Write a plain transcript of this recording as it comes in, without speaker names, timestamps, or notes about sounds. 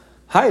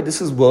Hi,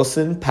 this is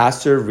Wilson,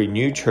 pastor of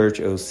Renewed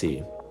Church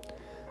OC,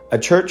 a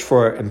church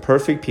for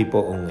imperfect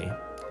people only.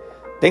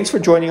 Thanks for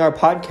joining our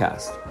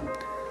podcast.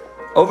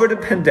 Over the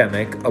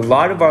pandemic, a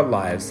lot of our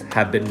lives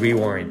have been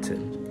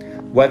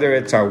reoriented. Whether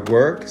it's our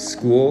work,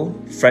 school,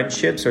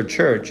 friendships, or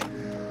church,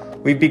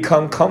 we've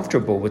become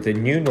comfortable with a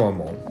new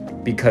normal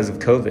because of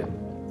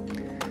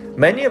COVID.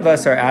 Many of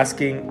us are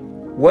asking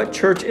what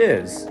church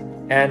is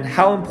and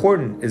how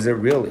important is it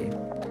really?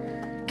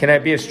 Can I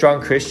be a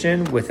strong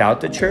Christian without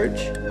the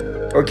church?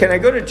 Or can I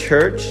go to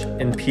church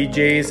in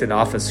PJs and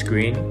off a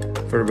screen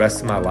for the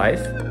rest of my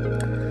life?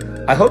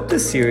 I hope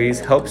this series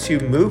helps you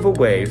move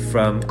away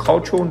from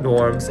cultural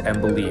norms and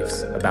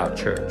beliefs about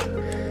church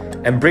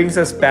and brings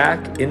us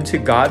back into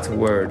God's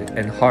word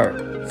and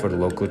heart for the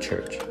local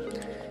church.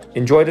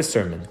 Enjoy the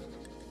sermon.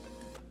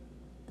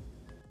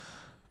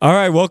 All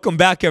right, welcome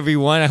back,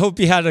 everyone. I hope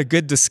you had a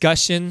good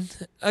discussion.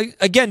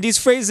 Again, these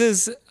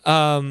phrases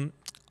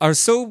are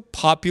so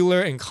popular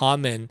and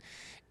common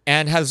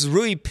and has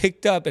really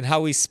picked up in how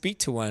we speak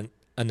to one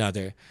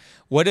another.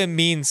 What it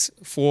means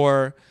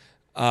for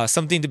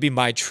something to be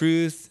my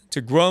truth, to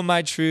grow in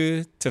my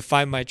truth, to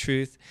find my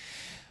truth.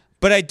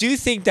 But I do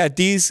think that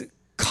these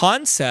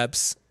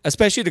concepts,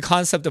 especially the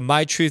concept of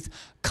my truth,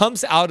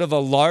 comes out of a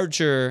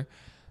larger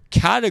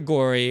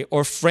category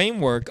or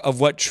framework of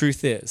what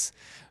truth is.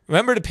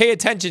 Remember to pay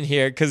attention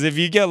here, because if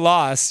you get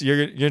lost,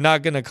 you're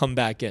not going to come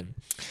back in.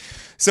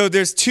 So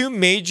there's two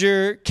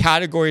major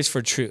categories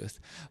for truth.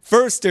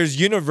 First, there's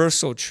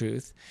universal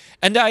truth.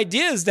 And the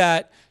idea is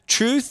that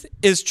truth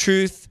is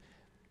truth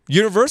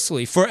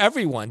universally for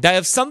everyone. That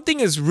if something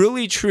is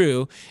really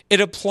true,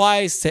 it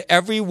applies to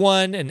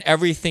everyone and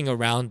everything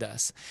around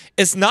us.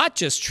 It's not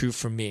just true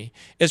for me.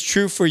 It's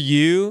true for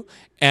you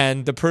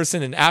and the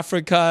person in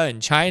Africa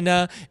and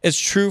China. It's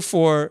true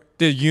for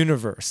the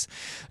universe.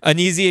 An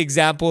easy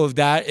example of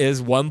that is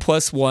 1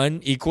 + 1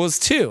 =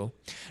 2,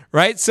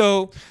 right?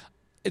 So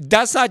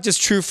that's not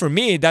just true for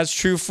me. That's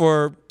true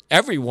for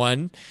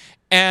everyone.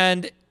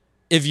 And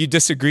if you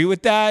disagree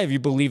with that, if you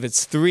believe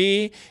it's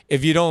 3,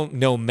 if you don't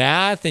know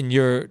math and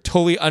you're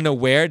totally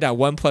unaware that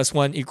 1 +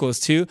 1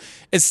 = 2,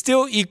 it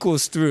still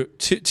equals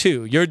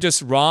 2. You're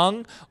just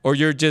wrong, or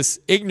you're just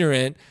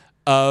ignorant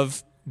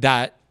of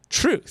that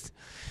truth.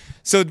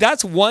 So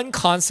that's one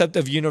concept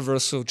of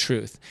universal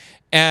truth.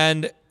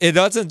 And it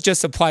doesn't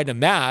just apply to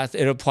math.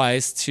 It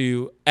applies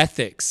to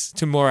ethics,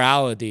 to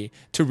morality,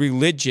 to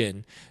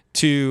religion,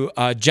 to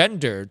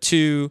gender,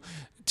 to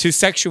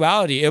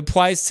sexuality. It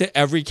applies to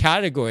every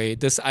category,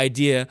 this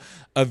idea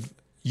of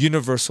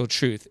universal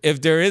truth.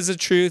 If there is a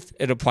truth,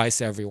 it applies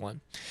to everyone.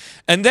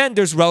 And then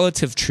there's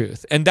relative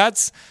truth. And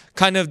that's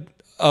kind of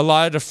a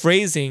lot of the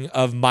phrasing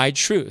of my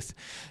truth.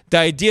 The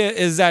idea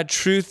is that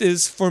truth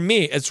is for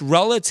me. It's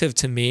relative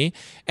to me.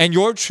 And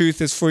your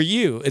truth is for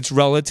you. It's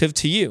relative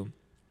to you.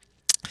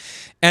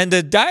 And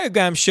the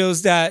diagram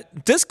shows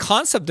that this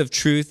concept of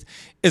truth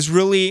is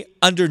really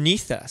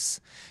underneath us.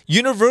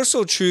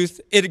 Universal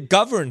truth, it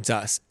governs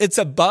us. It's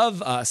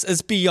above us.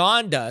 It's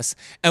beyond us.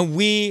 And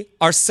we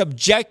are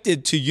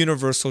subjected to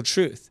universal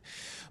truth.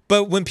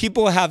 But when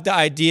people have the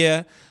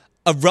idea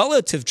of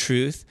relative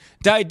truth,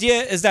 the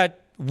idea is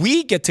that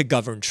we get to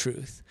govern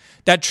truth.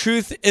 That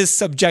truth is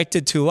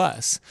subjected to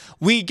us.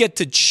 We get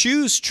to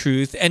choose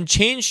truth and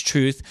change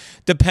truth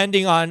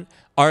depending on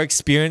our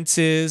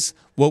experiences,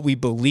 what we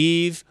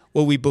believe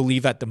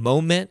at the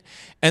moment.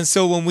 And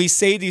so when we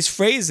say these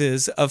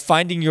phrases of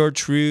finding your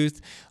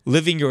truth,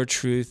 living your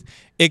truth,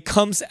 it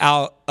comes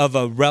out of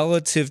a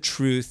relative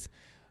truth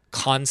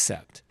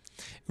concept,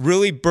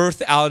 really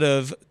birthed out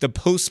of the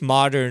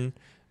postmodern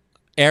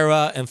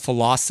era and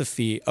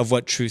philosophy of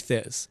what truth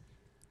is.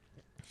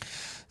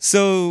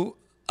 So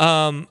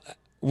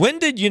when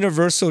did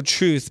universal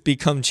truth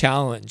become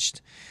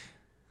challenged?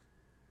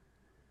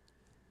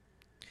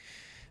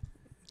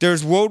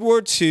 There's World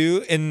War II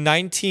in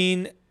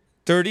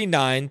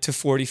 1939 to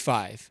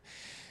 45.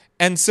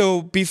 And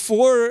so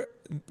before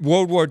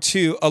World War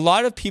II, a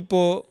lot of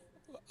people,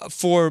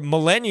 for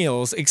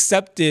millennials,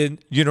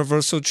 accepted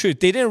universal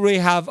truth. They didn't really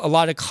have a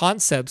lot of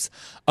concepts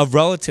of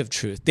relative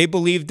truth. They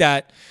believed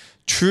that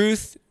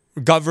truth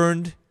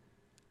governed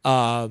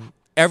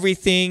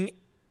everything,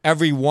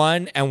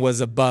 everyone, and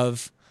was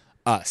above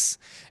us.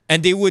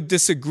 And they would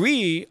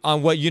disagree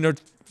on what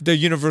the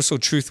universal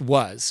truth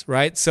was,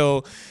 right?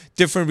 So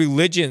different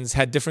religions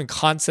had different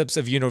concepts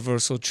of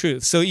universal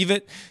truth.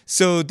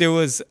 So there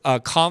was a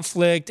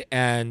conflict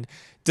and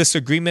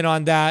disagreement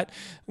on that.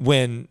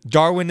 When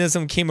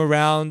Darwinism came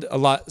around,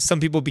 some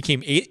people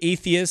became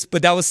atheists,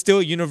 but that was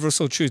still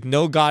universal truth.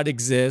 No God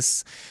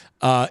exists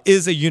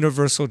is a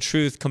universal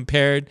truth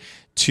compared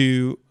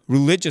to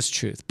religious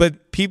truth.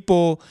 But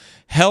people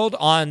held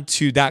on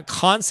to that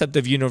concept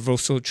of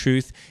universal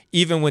truth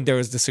even when there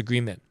was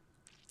disagreement.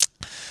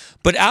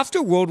 But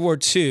after World War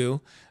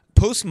II,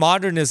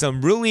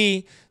 postmodernism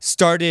really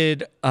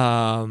started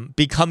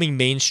becoming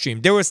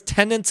mainstream. There was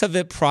tenets of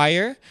it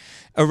prior.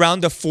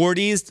 Around the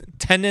 40s,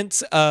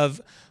 tenets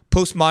of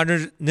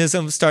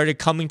postmodernism started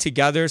coming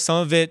together. Some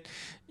of it,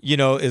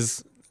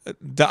 is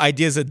the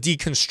ideas of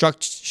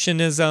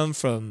deconstructionism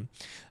from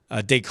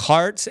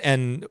Descartes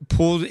and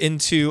pulled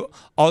into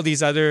all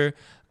these other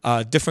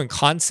different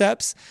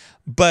concepts.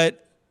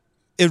 But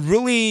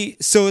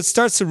it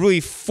starts to really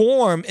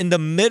form in the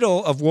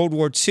middle of World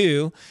War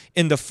II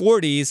in the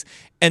 40s,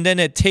 and then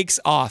it takes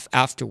off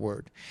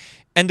afterward.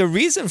 And the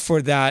reason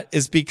for that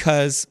is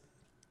because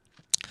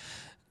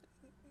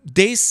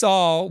they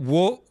saw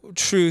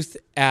truth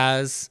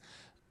as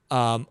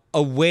a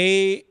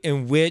way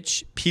in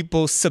which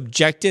people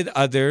subjected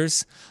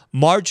others,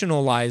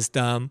 marginalized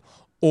them,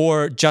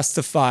 or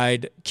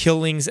justified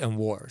killings and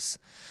wars.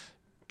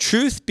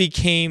 Truth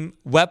became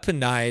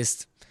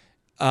weaponized,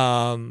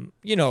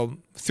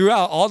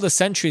 throughout all the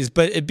centuries,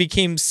 but it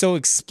became so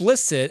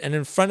explicit and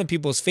in front of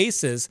people's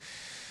faces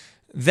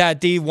that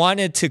they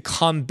wanted to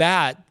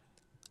combat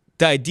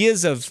the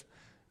ideas of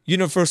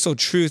universal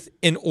truth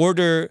in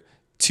order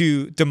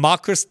to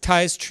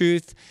democratize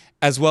truth,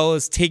 as well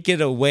as take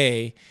it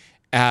away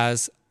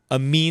as a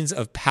means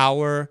of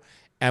power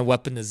and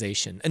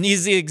weaponization. An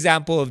easy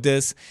example of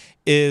this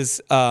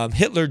is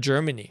Hitler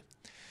Germany,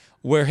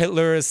 where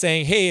Hitler is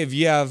saying, hey, if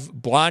you have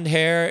blonde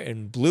hair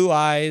and blue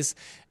eyes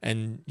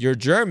and you're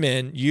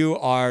German, you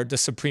are the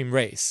supreme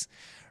race,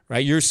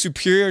 right? You're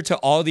superior to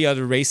all the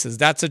other races.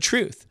 That's a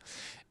truth.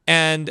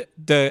 And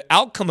the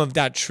outcome of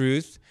that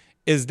truth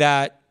is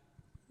that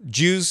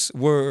Jews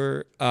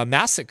were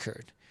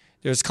massacred.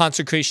 There's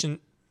concentration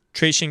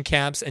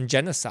camps and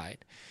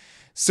genocide.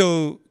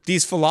 So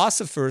these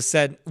philosophers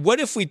said, what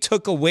if we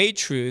took away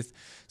truth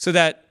so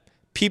that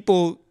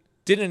people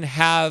didn't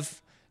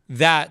have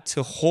that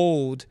to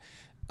hold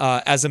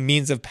as a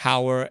means of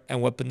power and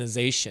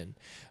weaponization?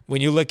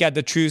 When you look at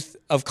the truth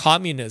of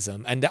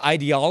communism and the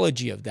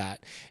ideology of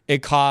that,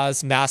 it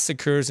caused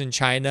massacres in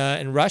China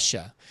and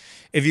Russia.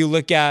 If you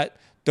look at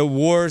the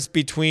wars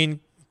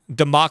between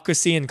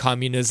democracy and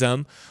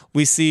communism,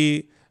 we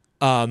see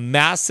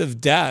massive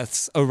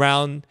deaths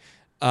around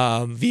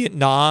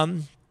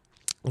Vietnam,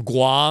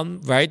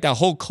 Guam, right? That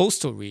whole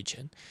coastal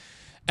region.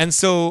 And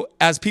so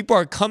as people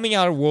are coming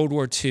out of World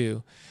War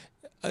II,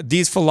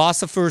 these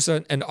philosophers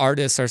and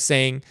artists are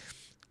saying,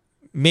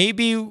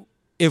 maybe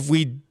if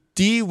we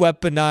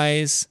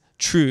de-weaponize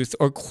truth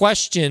or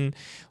question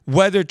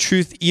whether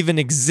truth even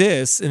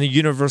exists in a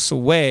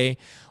universal way,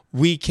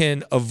 we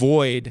can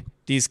avoid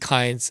these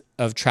kinds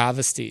of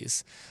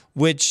travesties,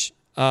 which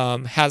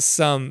has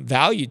some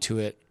value to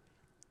it.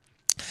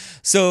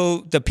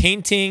 So the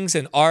paintings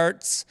and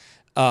arts,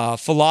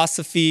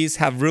 philosophies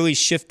have really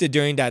shifted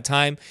during that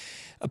time.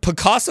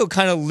 Picasso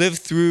kind of lived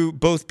through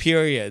both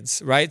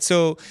periods, right?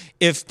 So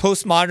if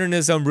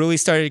postmodernism really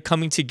started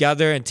coming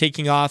together and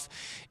taking off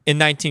in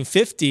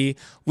 1950,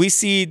 we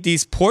see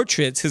these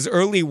portraits, his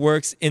early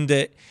works in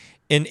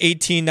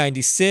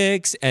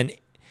 1896 and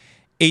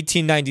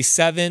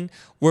 1897,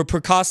 where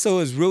Picasso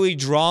is really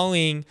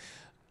drawing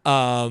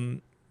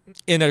in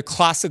a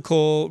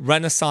classical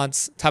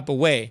Renaissance type of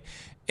way.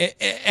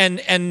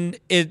 And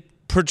it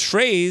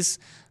portrays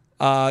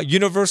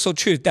universal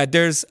truth, that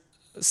there's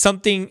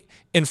something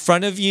in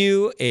front of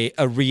you,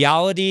 a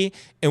reality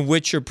in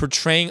which you're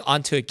portraying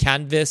onto a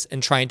canvas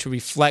and trying to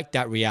reflect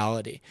that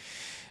reality.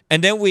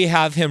 And then we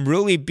have him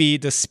really be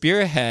the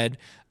spearhead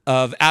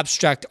of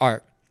abstract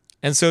art.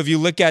 And so if you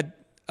look at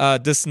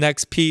this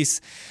next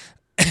piece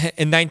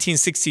in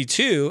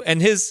 1962,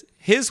 and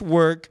his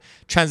work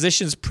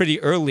transitions pretty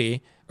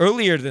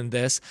earlier than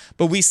this,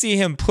 but we see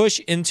him push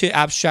into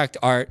abstract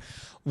art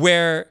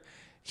where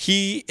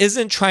he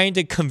isn't trying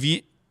to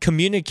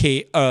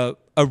communicate a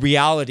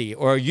reality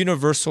or a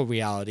universal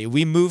reality.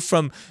 We move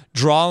from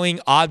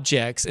drawing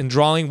objects and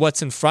drawing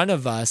what's in front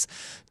of us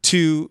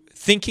to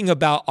thinking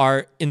about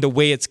art in the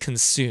way it's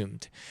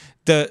consumed.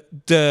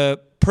 The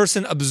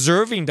person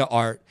observing the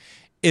art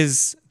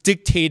is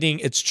dictating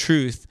its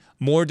truth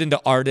more than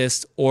the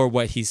artist or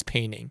what he's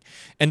painting.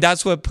 And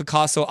that's what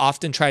Picasso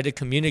often tried to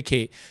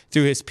communicate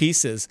through his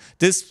pieces.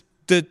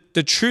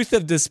 The truth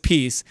of this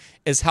piece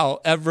is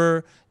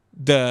however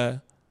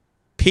the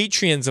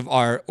patrons of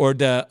art or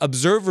the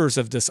observers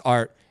of this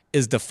art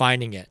is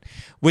defining it,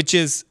 which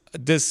is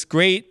this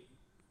great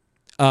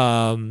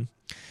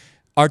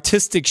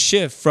artistic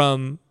shift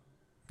from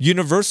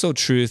universal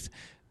truth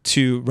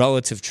to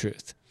relative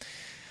truth.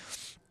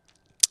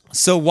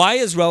 So why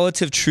is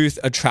relative truth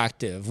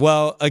attractive?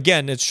 Well,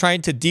 again, it's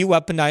trying to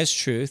de-weaponize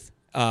truth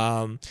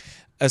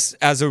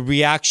as a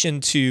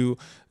reaction to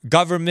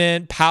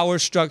government, power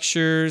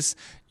structures,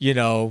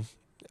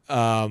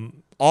 all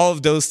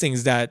of those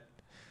things that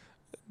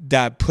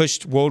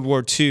pushed World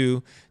War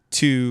II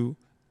to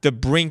the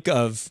brink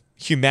of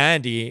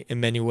humanity in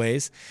many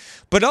ways.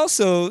 But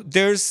also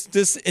there's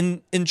this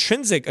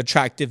intrinsic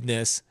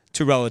attractiveness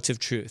to relative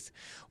truth,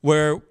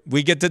 where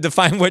we get to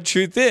define what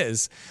truth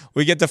is.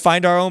 We get to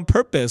find our own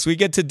purpose. We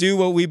get to do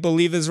what we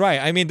believe is right.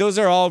 I mean, those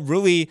are all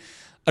really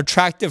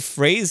attractive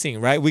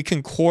phrasing, right? We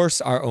can course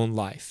our own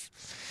life.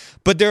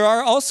 But there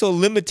are also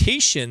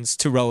limitations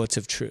to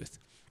relative truth.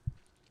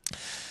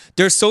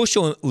 There's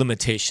social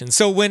limitations.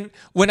 So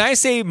when I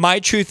say my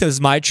truth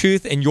is my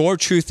truth and your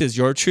truth is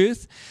your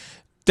truth,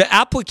 the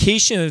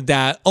application of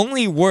that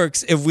only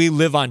works if we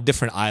live on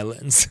different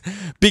islands.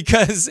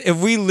 Because if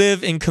we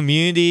live in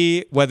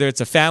community, whether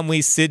it's a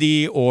family,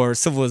 city, or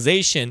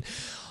civilization,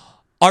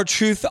 our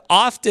truth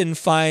often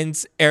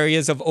finds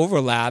areas of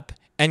overlap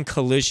and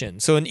collision.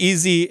 So an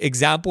easy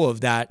example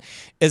of that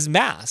is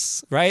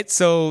masks, right?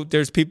 So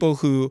there's people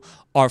who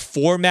are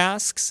for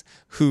masks,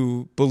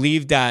 who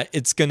believe that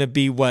it's going to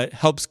be what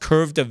helps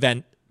curb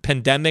the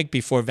pandemic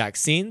before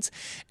vaccines,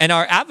 and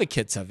are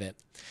advocates of it.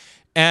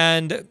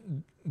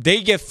 And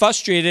they get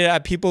frustrated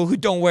at people who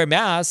don't wear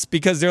masks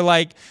because they're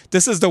like,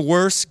 this is the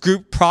worst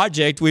group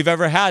project we've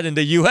ever had in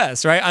the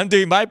US, right? I'm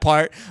doing my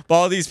part, but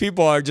all these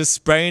people are just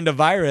spraying the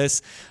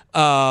virus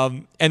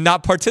and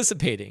not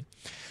participating.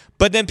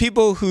 But then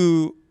people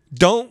who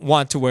don't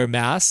want to wear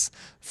masks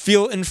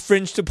feel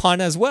infringed upon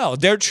as well.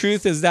 Their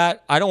truth is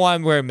that I don't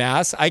want to wear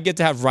masks. I get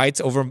to have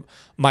rights over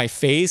my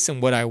face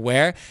and what I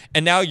wear.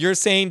 And now you're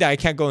saying that I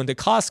can't go into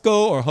Costco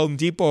or Home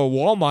Depot or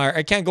Walmart.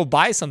 I can't go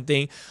buy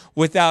something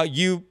without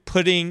you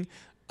putting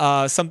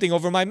something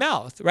over my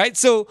mouth, right?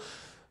 So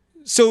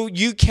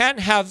you can't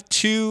have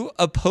two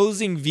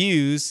opposing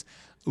views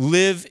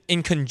live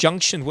in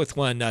conjunction with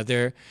one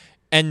another,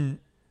 and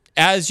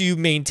as you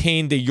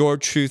maintain the your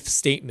truth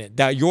statement,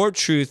 that your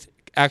truth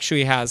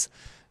actually has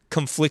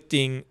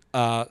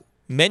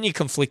many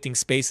conflicting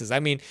spaces. I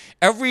mean,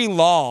 every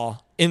law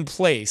in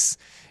place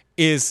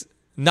is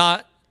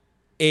not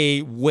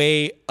a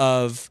way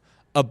of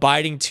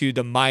abiding to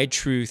the my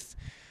truth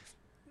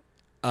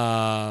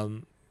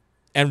and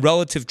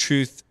relative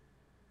truth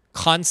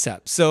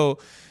concept. So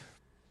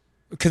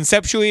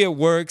conceptually it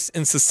works.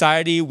 In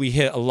society, we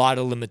hit a lot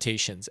of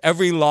limitations.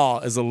 Every law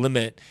is a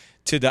limit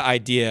to the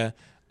idea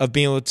of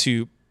being able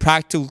to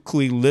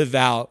practically live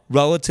out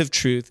relative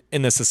truth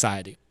in a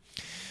society.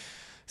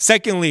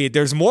 Secondly,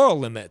 there's moral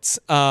limits.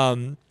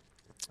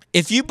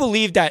 If you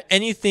believe that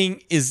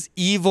anything is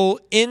evil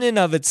in and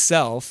of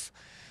itself,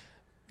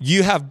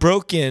 you have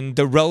broken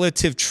the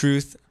relative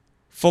truth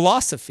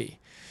philosophy.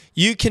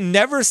 You can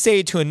never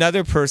say to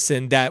another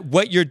person that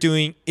what you're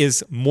doing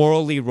is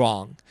morally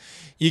wrong.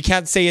 You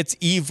can't say it's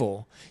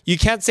evil. You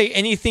can't say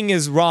anything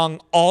is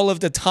wrong all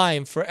of the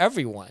time for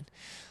everyone.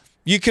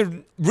 You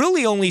could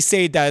really only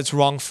say that it's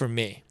wrong for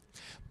me.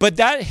 But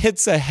that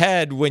hits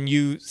ahead when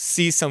you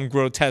see some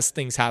grotesque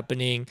things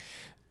happening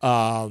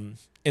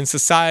in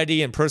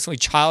society, and personally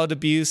child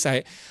abuse.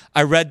 I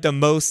read the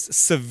most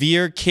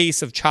severe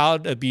case of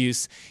child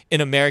abuse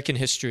in American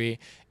history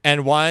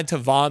and wanted to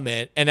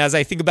vomit. And as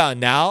I think about it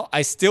now,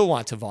 I still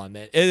want to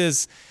vomit. It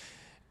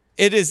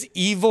is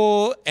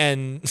evil,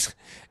 and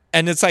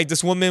it's like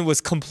this woman was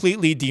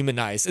completely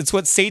demonized. It's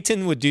what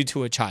Satan would do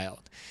to a child.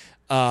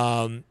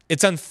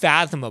 It's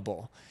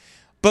unfathomable.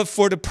 But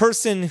for the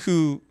person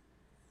who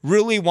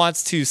really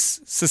wants to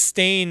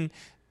sustain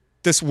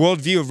this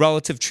worldview of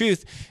relative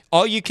truth,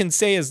 all you can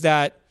say is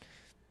that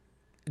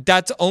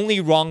that's only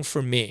wrong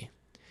for me.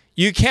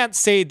 You can't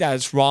say that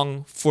it's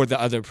wrong for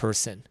the other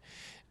person.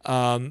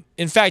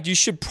 In fact, you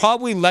should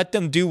probably let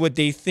them do what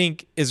they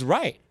think is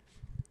right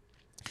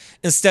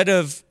instead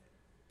of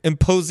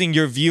imposing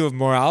your view of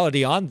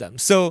morality on them.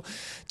 So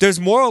there's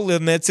moral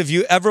limits if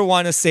you ever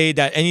want to say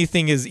that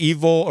anything is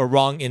evil or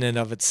wrong in and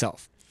of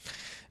itself.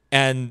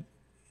 And,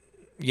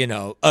 you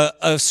know,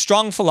 a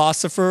strong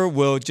philosopher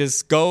will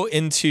just go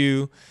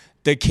into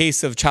the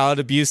case of child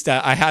abuse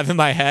that I have in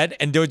my head,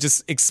 and they'll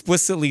just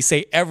explicitly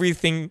say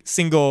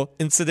single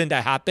incident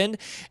that happened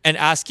and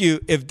ask you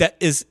if that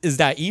is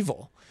that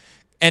evil.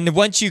 And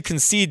once you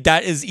concede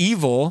that is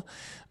evil,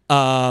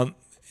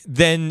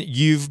 then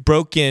you've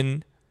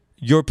broken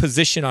your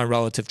position on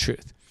relative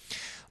truth.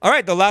 All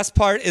right, the last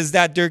part is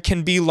that there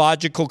can be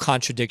logical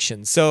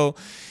contradictions. So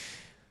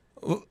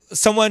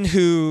someone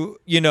who,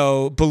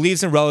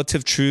 believes in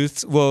relative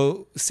truth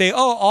will say,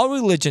 oh, all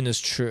religion is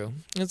true.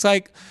 It's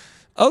like,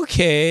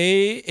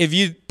 okay, if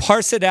you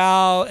parse it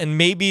out and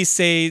maybe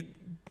say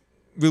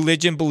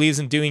religion believes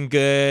in doing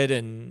good,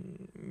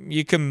 and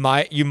you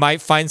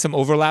might find some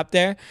overlap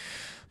there.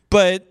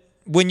 But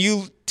when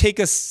you take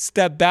a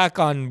step back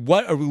on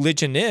what a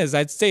religion is,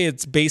 I'd say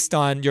it's based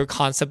on your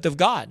concept of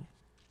God.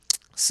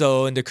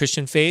 So in the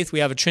Christian faith, we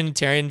have a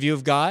Trinitarian view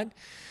of God,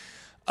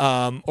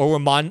 or we're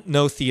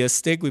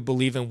monotheistic. We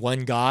believe in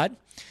one God.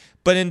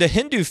 But in the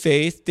Hindu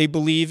faith, they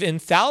believe in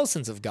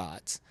thousands of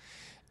gods.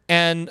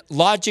 And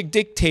logic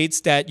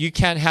dictates that you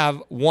can't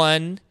have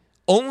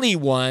only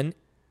one,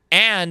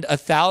 and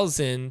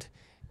 1,000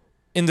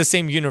 in the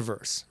same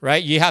universe,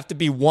 right? You have to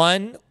be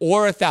one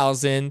or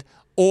 1,000,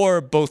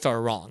 or both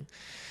are wrong.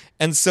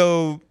 And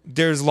so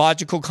there's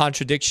logical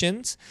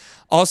contradictions.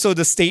 Also,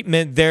 the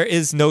statement, there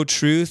is no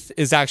truth,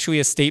 is actually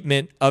a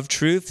statement of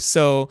truth.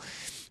 So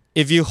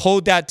if you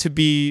hold that to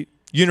be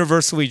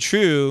universally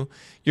true,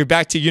 you're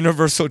back to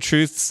universal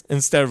truths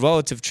instead of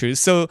relative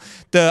truths. So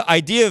the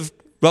idea of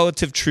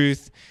relative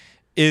truth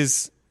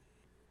has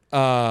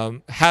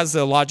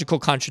a logical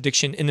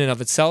contradiction in and of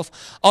itself.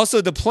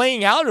 Also, the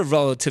playing out of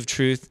relative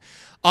truth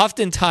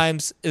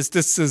oftentimes is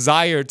this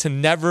desire to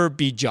never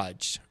be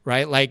judged,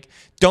 right? Like,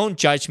 don't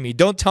judge me.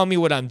 Don't tell me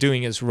what I'm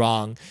doing is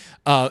wrong.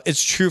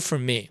 It's true for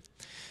me.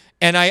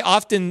 And I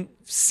often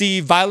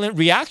see violent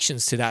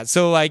reactions to that.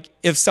 So like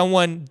if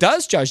someone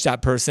does judge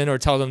that person or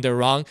tell them they're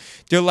wrong,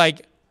 they're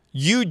like,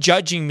 you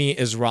judging me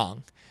is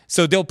wrong.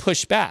 So they'll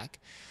push back.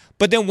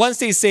 But then once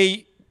they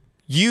say,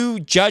 you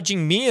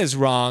judging me is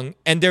wrong,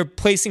 and they're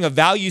placing a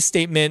value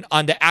statement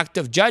on the act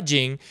of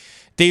judging,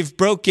 they've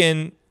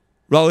broken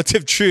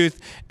relative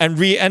truth and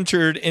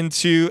re-entered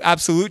into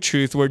absolute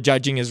truth where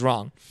judging is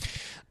wrong.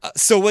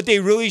 So what they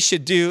really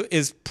should do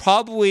is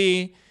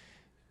probably,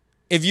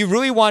 if you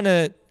really want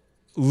to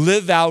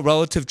live out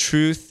relative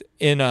truth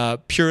in a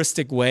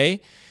puristic way,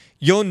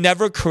 you'll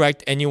never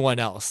correct anyone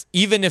else,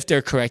 even if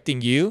they're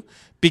correcting you,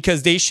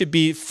 because they should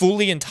be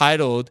fully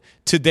entitled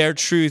to their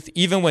truth,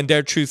 even when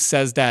their truth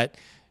says that,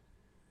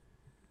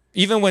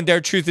 even when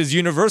their truth is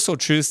universal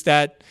truths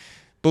that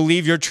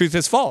believe your truth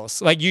is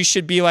false. Like you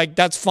should be like,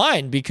 that's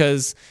fine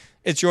because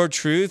it's your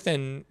truth,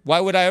 and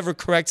why would I ever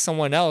correct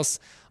someone else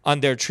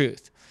on their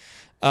truth?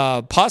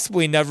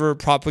 Possibly never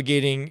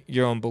propagating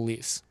your own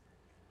beliefs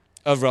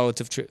of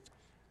relative truth.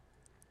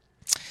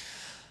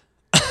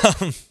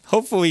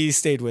 Hopefully you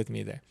stayed with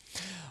me there.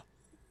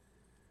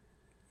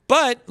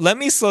 But let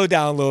me slow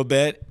down a little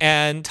bit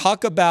and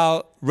talk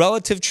about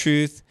relative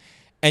truth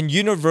and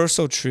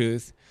universal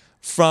truth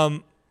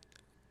from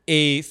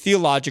a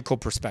theological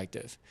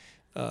perspective,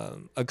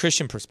 a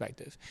Christian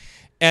perspective.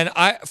 And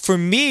for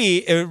me,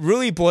 it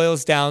really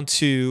boils down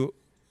to,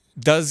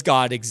 does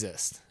God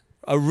exist?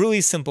 A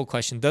really simple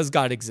question, does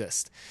God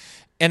exist?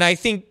 And I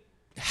think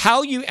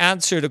how you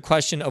answer the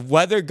question of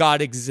whether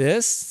God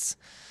exists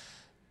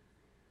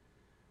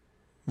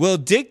will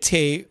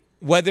dictate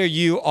whether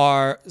you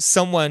are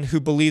someone who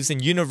believes in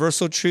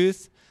universal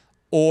truth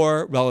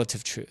or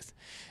relative truth.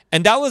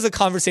 And that was a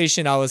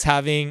conversation I was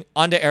having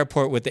on the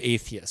airport with the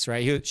atheist,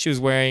 right? She was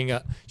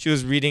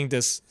reading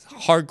this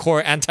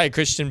hardcore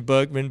anti-Christian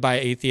book written by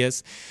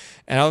atheists.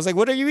 And I was like,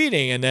 what are you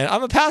reading? And then,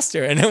 I'm a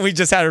pastor. And then we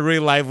just had a really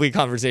lively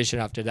conversation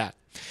after that.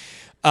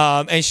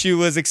 And she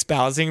was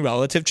espousing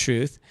relative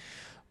truth.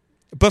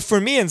 But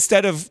for me,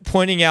 instead of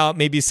pointing out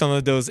maybe some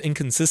of those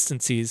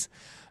inconsistencies,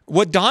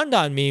 what dawned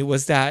on me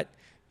was that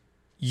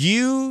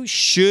you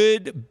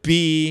should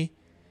be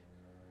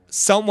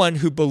someone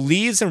who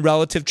believes in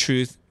relative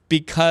truth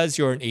because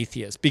you're an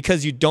atheist,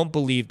 because you don't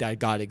believe that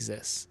God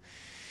exists.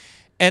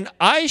 And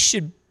I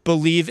should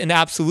believe in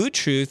absolute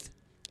truth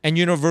and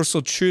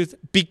universal truth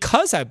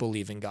because I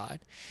believe in God.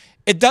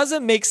 It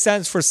doesn't make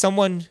sense for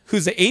someone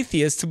who's an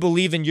atheist to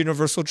believe in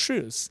universal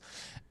truths,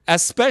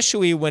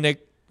 especially when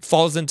it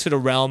falls into the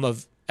realm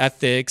of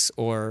ethics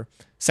or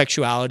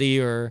sexuality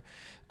or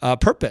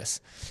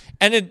purpose.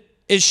 And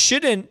it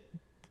shouldn't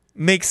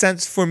make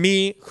sense for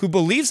me who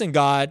believes in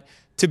God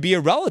to be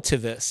a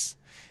relativist.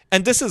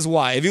 And this is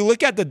why. If you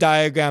look at the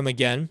diagram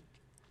again,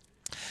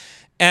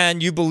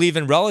 and you believe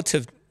in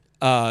relative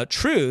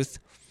truth,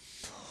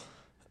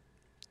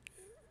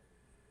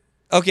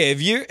 okay,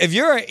 if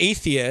you're an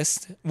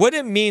atheist, what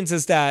it means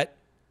is that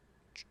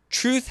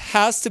truth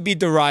has to be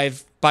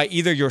derived by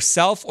either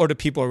yourself or the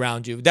people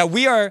around you. That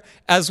we are,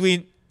 as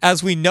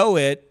we know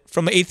it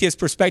from an atheist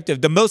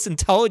perspective, the most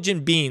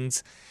intelligent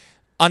beings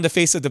on the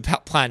face of the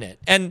planet,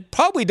 and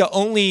probably the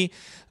only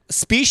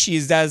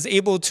species that is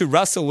able to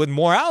wrestle with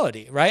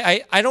morality,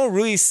 right? I don't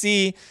really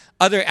see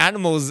other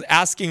animals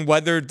asking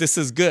whether this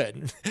is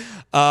good,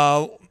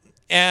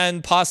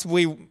 and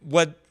possibly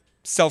what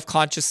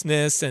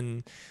self-consciousness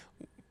and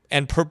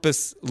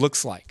purpose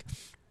looks like.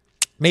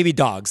 Maybe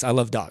dogs. I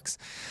love dogs.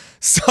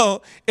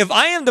 So if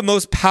I am the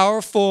most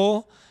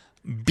powerful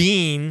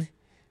being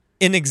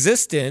in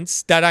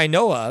existence that I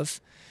know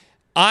of,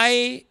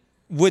 I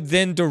would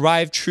then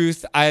derive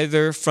truth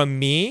either from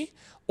me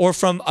or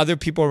from other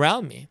people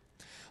around me.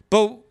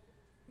 But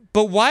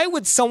why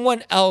would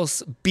someone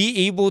else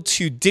be able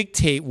to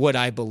dictate what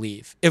I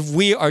believe if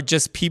we are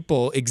just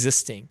people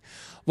existing?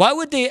 Why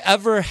would they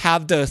ever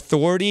have the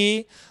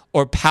authority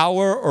or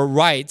power or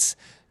rights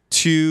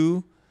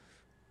to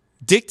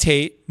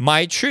dictate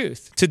my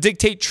truth, to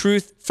dictate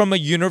truth from a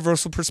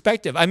universal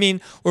perspective? I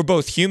mean, we're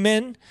both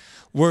human.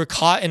 We're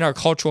caught in our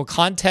cultural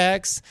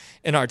context,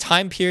 in our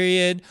time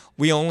period.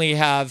 We only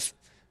have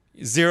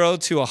 0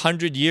 to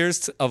 100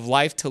 years of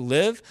life to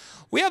live.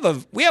 We have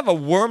a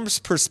worm's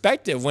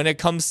perspective when it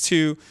comes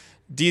to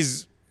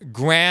these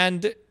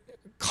grand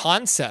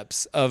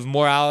concepts of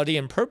morality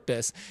and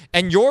purpose.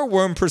 And your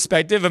worm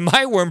perspective and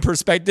my worm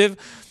perspective,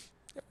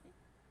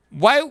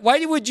 why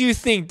would you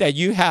think that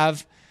you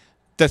have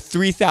the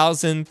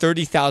 3,000,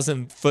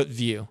 30,000 foot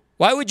view?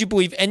 Why would you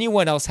believe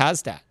anyone else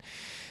has that?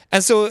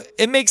 And so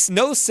it makes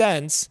no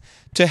sense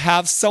to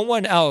have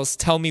someone else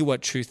tell me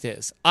what truth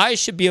is. I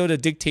should be able to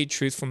dictate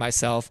truth for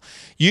myself.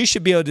 You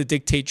should be able to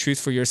dictate truth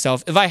for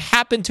yourself. If I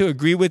happen to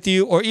agree with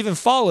you or even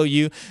follow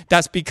you,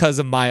 that's because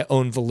of my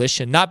own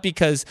volition, not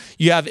because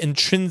you have an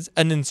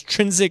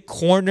intrinsic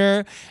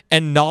corner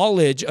and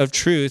knowledge of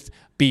truth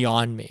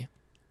beyond me.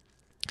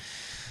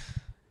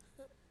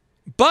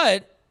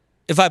 But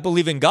if I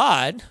believe in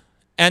God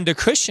and a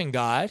Christian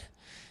God,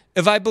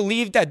 if I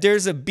believe that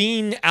there's a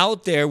being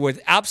out there with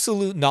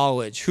absolute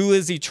knowledge, who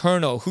is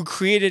eternal, who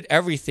created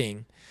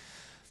everything,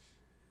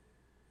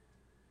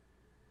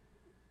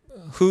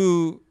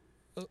 who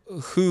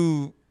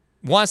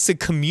wants to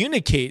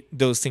communicate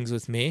those things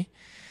with me,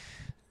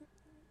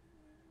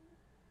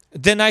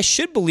 then I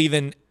should believe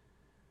in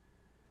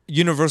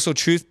universal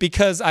truth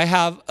because I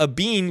have a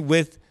being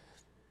with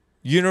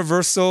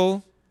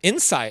universal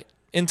insight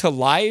into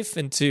life,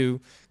 into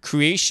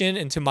creation,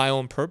 into my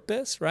own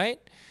purpose, right?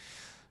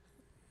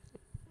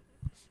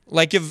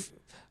 Okay.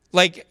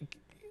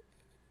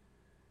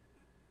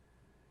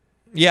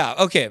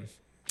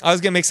 I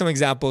was going to make some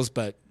examples,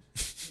 but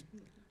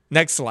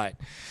next slide.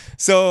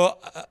 So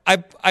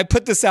I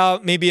put this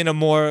out maybe in a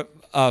more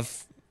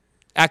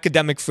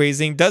academic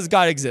phrasing. Does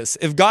God exist?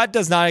 If God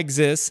does not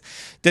exist,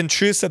 then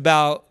truths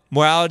about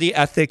morality,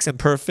 ethics, and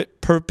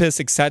purpose,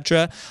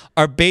 etc.,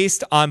 are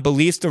based on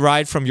beliefs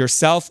derived from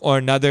yourself or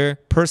another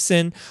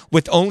person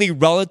with only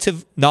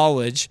relative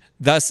knowledge.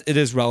 Thus, it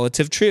is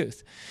relative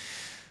truth.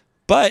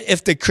 But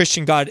if the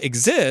Christian God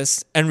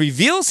exists and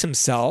reveals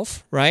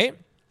himself, right?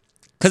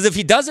 Because if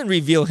he doesn't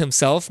reveal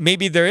himself,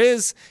 maybe there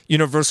is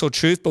universal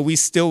truth, but we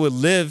still would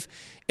live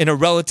in a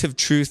relative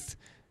truth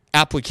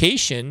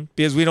application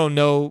because we don't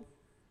know,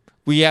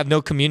 we have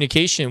no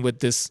communication with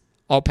this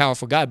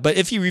all-powerful God. But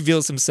if he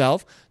reveals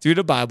himself through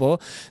the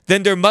Bible,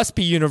 then there must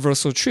be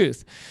universal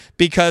truth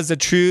because the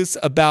truths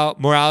about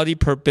morality,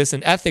 purpose,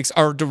 and ethics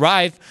are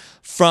derived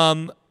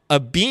from a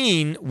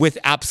being with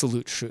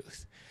absolute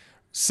truth.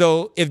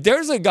 So if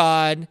there's a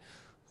God,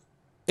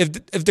 if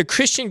the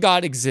Christian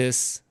God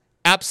exists,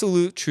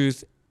 absolute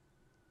truth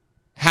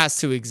has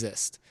to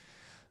exist.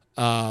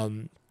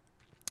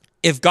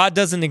 If God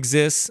doesn't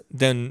exist,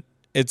 then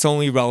it's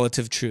only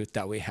relative truth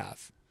that we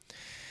have.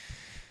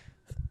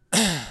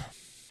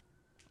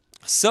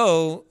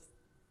 So,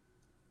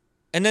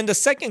 and then the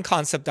second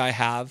concept I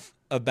have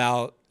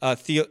about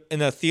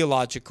in a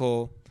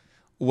theological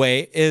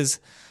way is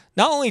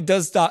not only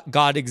does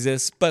God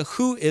exist, but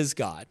who is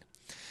God?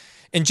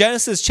 In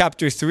Genesis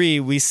chapter 3,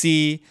 we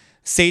see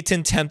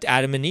Satan tempt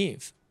Adam and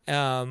Eve.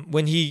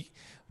 When he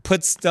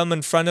puts them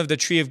in front of the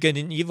tree of good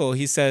and evil,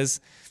 he says,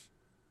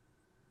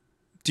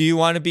 do you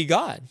want to be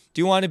God?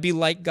 Do you want to be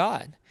like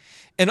God?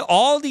 And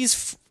all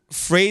these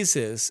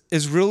phrases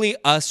is really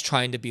us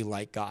trying to be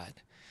like God.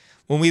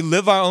 When we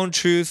live our own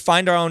truth,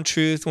 find our own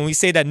truth, when we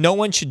say that no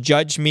one should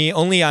judge me,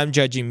 only I'm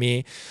judging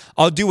me,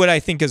 I'll do what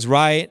I think is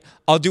right,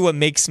 I'll do what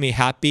makes me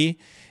happy,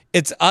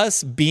 it's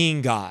us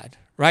being God,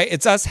 right?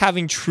 It's us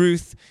having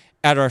truth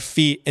at our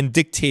feet and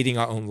dictating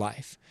our own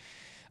life.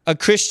 A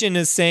Christian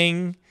is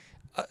saying,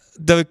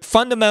 the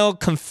fundamental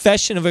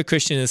confession of a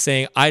Christian is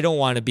saying, I don't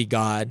want to be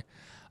God,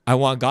 I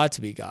want God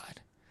to be God.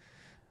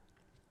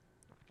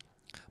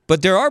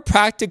 But there are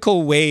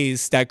practical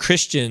ways that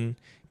Christian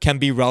can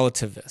be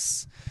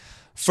relativists.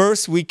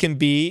 First, we can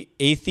be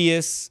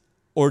atheists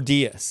or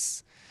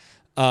deists.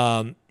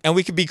 And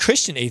we could be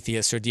Christian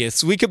atheists or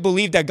deists. We could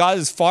believe that God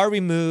is far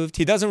removed.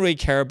 He doesn't really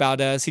care about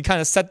us. He kind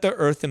of set the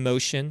earth in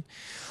motion.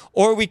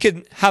 Or we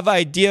could have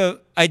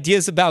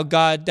ideas about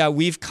God that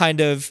we've kind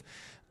of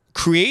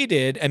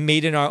created and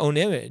made in our own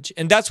image.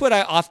 And that's what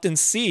I often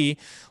see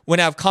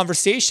when I have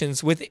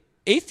conversations with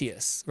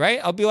atheists, right?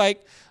 I'll be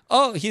like,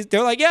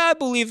 they're like, yeah, I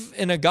believe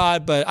in a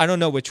God, but I don't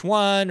know which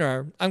one,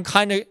 or I'm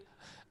kind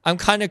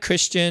of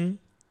Christian.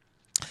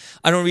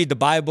 I don't read the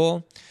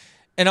Bible.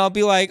 And I'll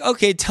be like,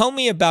 okay, tell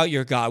me about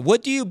your God.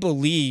 What do you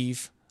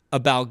believe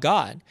about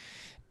God?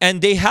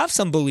 And they have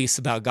some beliefs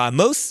about God.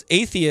 Most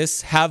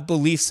atheists have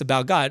beliefs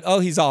about God. Oh,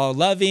 he's all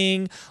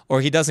loving, or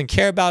he doesn't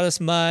care about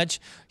us much.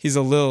 He's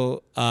a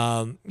little, so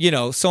on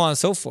and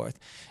so forth.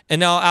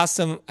 And I'll ask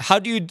them, how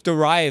do you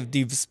derive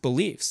these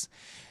beliefs?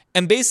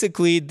 And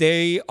basically,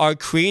 they are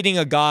creating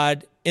a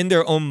God in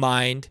their own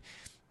mind.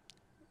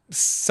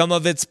 Some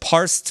of it's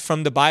parsed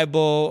from the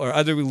Bible or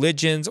other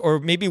religions, or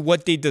maybe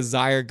what they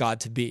desire God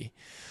to be,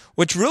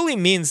 which really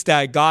means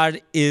that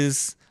God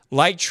is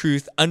like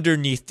truth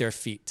underneath their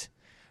feet,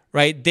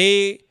 right?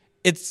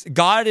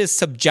 God is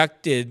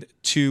subjected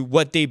to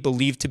what they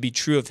believe to be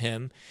true of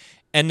him,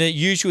 and it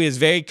usually is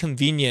very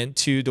convenient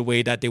to the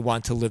way that they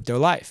want to live their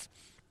life.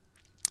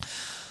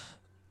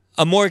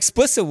 A more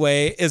explicit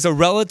way is a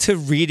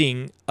relative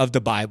reading of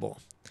the Bible.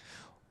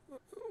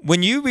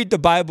 When you read the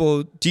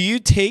Bible, do you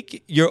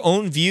take your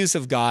own views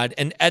of God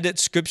and edit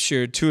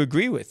scripture to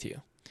agree with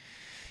you?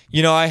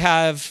 I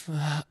have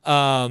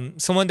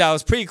someone that I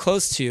was pretty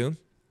close to.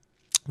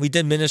 We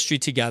did ministry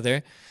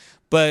together,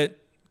 but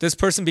this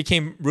person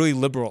became really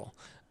liberal.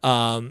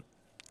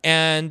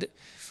 And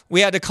we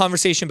had a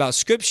conversation about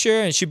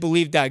scripture, and she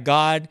believed that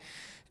God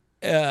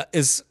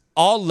is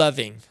all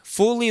loving,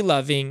 fully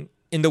loving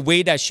in the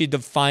way that she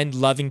defined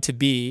loving to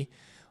be,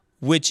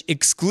 which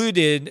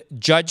excluded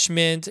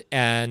judgment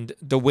and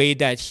the way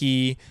that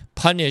he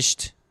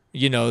punished,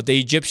 the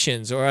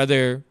Egyptians or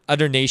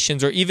other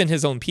nations or even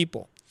his own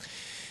people.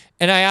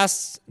 And I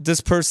asked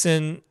this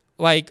person,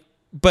 like,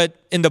 but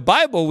in the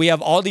Bible, we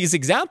have all these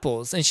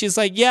examples. And she's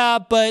like, yeah,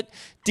 but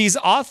these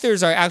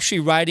authors are actually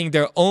writing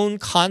their own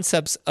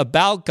concepts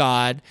about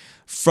God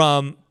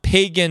from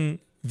pagan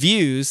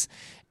views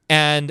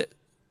and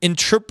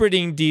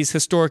interpreting these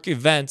historic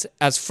events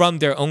as from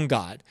their own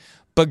God.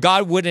 But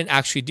God wouldn't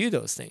actually do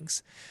those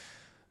things.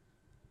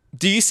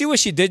 Do you see what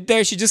she did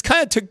there? She just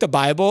kind of took the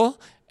Bible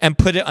and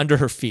put it under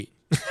her feet.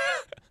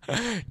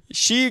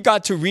 She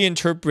got to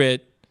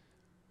reinterpret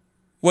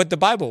what the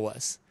Bible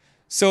was.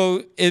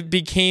 So it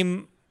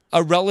became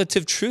a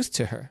relative truth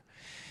to her.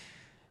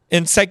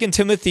 In 2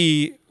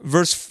 Timothy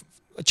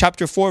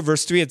chapter 4,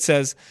 verse 3, it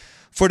says,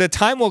 "For the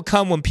time will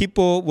come when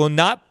people will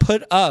not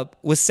put up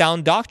with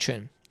sound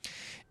doctrine.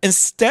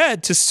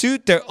 Instead, to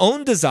suit their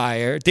own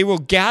desire, they will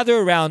gather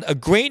around a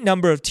great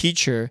number of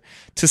teachers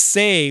to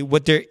say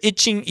what their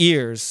itching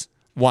ears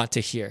want to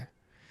hear."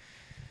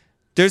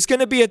 There's going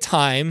to be a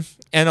time,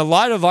 and a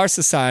lot of our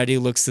society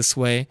looks this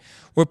way,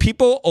 where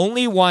people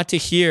only want to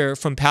hear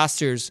from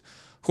pastors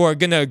who are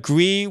going to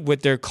agree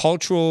with their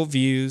cultural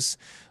views,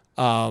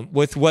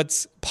 with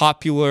what's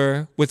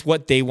popular, with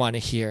what they want to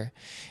hear,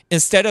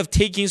 instead of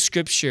taking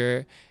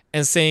scripture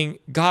and saying,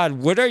 God,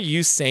 what are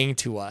you saying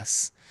to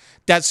us?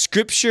 That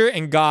scripture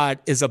and God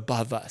is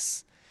above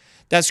us.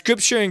 That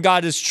scripture and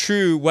God is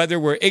true, whether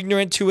we're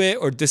ignorant to it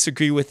or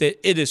disagree with it,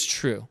 it is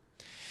true.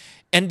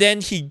 And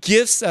then he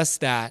gives us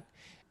that,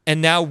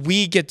 and now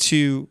we get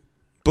to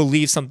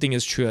believe something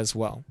is true as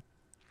well.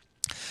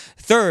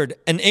 Third,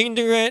 an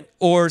ignorant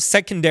or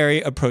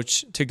secondary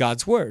approach to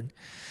God's word.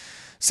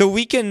 So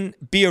we can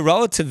be a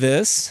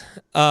relativist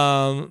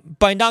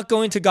by not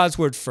going to God's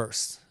word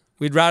first.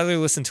 We'd rather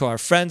listen to our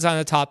friends on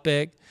a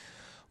topic.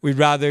 We'd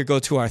rather go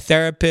to our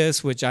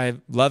therapist, which I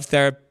love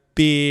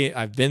therapy.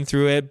 I've been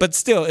through it. But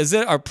still, is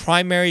it our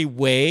primary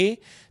way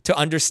to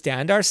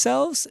understand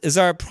ourselves? Is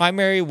our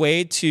primary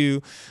way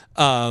to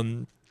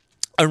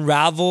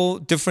unravel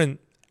different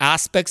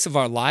aspects of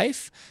our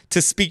life,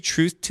 to speak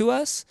truth to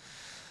us?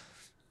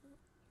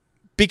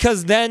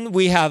 Because then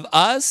we have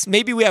us,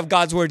 maybe we have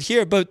God's word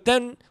here, but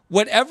then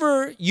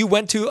whatever you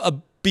went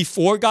to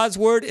before God's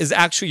word is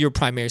actually your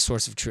primary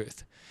source of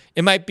truth.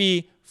 It might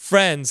be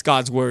friends,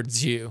 God's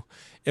word's you.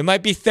 It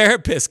might be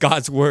therapist,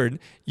 God's word,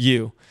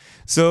 you.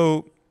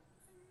 So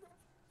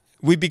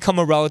we become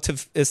a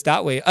relativist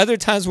that way. Other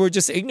times we're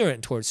just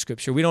ignorant towards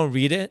scripture. We don't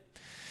read it.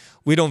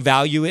 We don't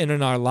value it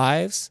in our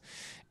lives.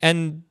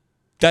 And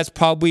that's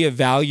probably a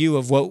value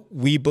of what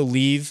we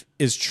believe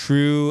is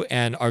true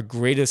and our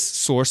greatest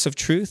source of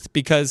truth.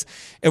 Because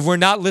if we're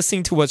not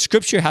listening to what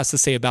scripture has to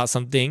say about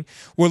something,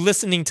 we're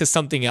listening to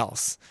something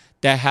else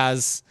that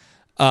has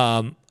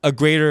a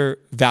greater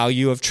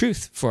value of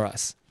truth for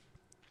us.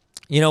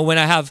 You know, when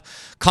I have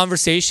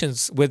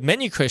conversations with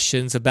many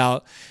Christians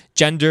about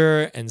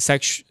gender and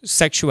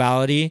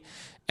sexuality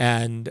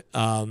and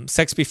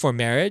sex before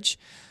marriage,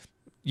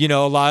 you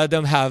know, a lot of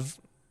them have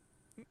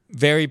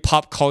very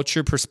pop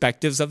culture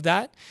perspectives of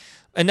that.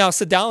 And now I'll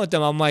sit down with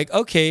them. I'm like,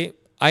 okay,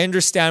 I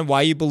understand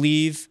why you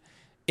believe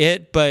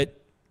it,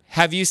 but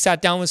have you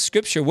sat down with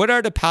scripture? What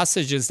are the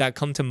passages that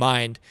come to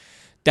mind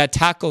that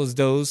tackles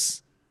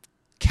those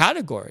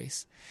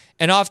categories?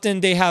 And often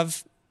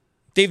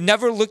they've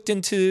never looked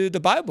into the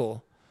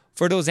Bible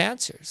for those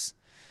answers.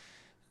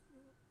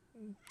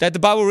 That the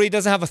Bible really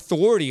doesn't have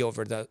authority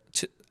over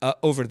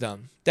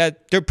them.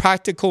 That they're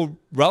practical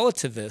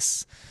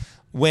relativists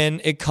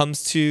when it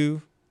comes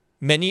to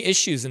many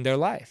issues in their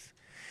life.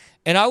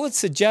 And I would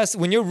suggest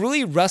when you're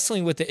really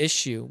wrestling with the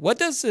issue, what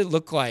does it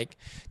look like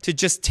to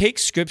just take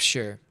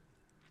scripture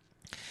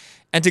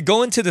and to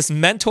go into this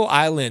mental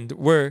island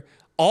where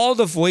all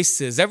the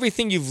voices,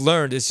 everything you've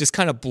learned is just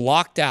kind of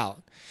blocked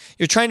out.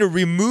 You're trying to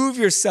remove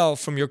yourself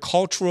from your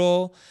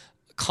cultural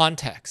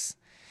context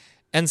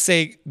and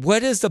say,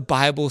 what is the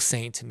Bible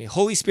saying to me?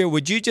 Holy Spirit,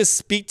 would you just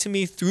speak to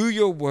me through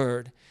your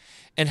word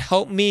and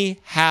help me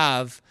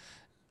have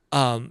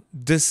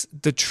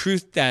the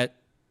truth that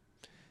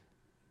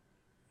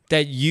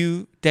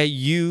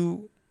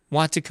you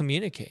want to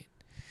communicate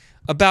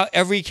about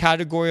every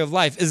category of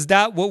life? Is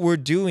that what we're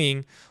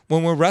doing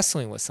when we're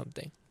wrestling with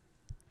something?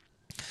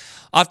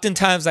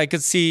 Oftentimes I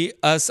could see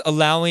us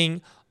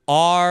allowing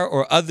our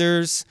or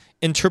others'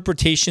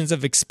 interpretations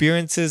of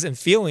experiences and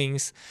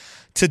feelings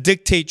to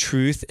dictate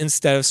truth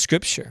instead of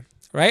scripture,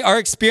 right? Our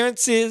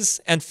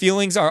experiences and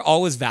feelings are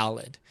always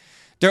valid.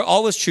 They're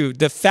always true.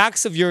 The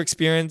facts of your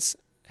experience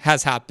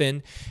has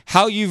happened.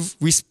 How you've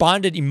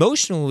responded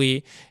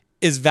emotionally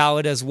is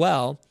valid as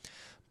well.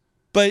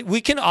 But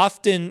we can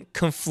often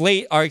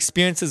conflate our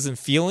experiences and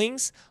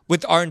feelings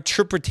with our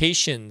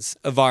interpretations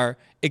of our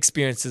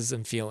experiences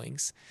and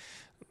feelings.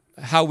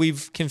 How we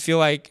can feel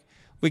like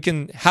we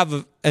can have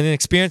an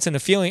experience and a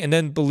feeling and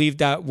then believe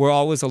that we're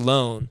always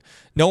alone.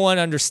 No one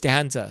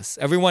understands us.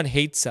 Everyone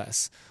hates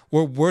us.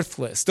 We're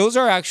worthless. Those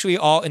are actually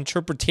all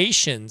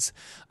interpretations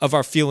of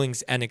our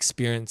feelings and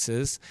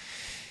experiences.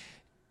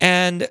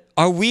 And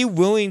are we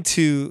willing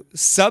to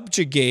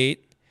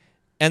subjugate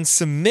and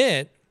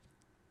submit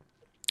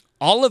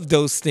all of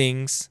those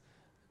things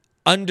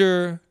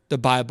under the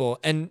Bible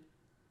and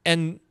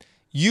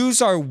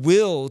use our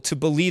will to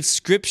believe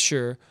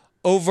Scripture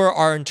over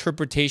our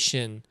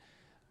interpretation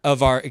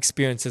of our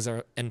experiences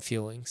and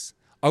feelings?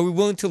 Are we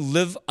willing to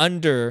live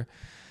under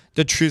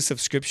the truths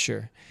of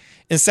Scripture?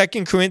 In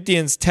 2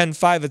 Corinthians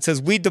 10:5, it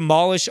says, we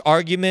demolish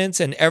arguments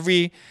and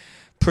every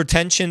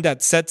pretension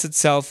that sets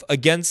itself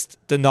against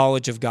the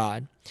knowledge of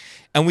God.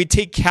 And we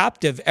take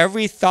captive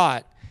every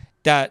thought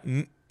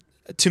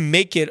to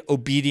make it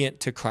obedient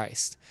to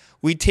Christ.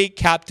 We take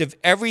captive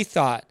every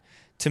thought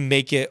to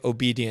make it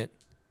obedient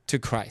to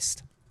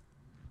Christ.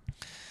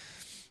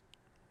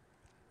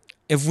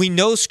 If we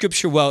know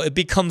Scripture well, it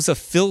becomes a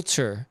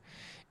filter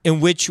in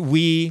which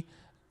we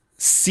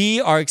see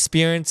our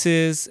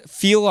experiences,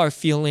 feel our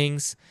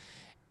feelings,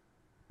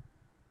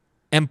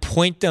 and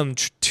point them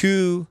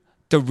to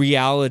the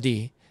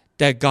reality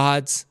that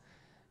God's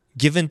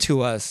given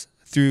to us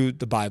through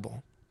the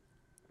Bible.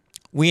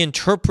 We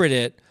interpret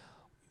it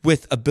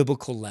with a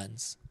biblical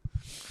lens.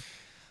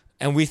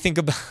 And we think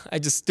about,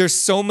 there's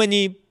so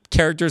many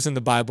characters in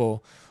the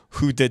Bible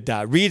who did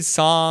that. Read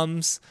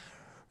Psalms,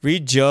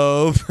 read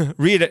Job,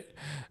 read it.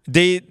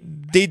 They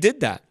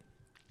did that.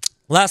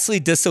 Lastly,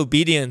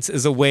 disobedience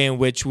is a way in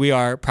which we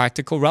are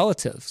practical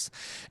relatives.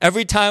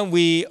 Every time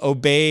we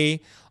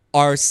obey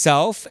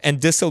ourselves and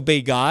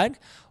disobey God,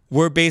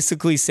 we're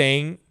basically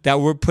saying that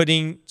we're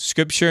putting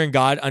Scripture and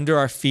God under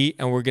our feet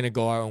and we're going to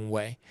go our own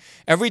way.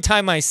 Every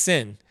time I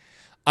sin,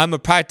 I'm a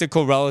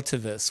practical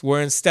relativist,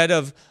 where instead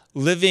of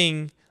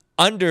living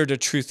under the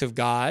truth of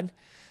God,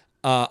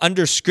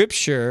 under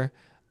Scripture,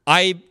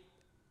 I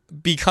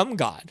become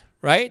God,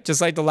 right?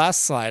 Just like the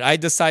last slide. I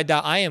decide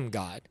that I am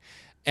God,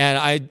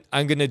 and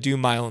I'm going to do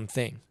my own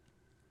thing.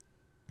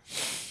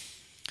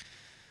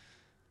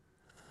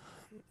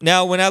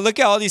 Now, when I look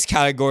at all these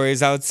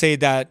categories, I would say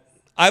that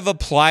I've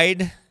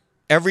applied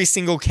every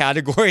single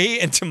category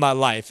into my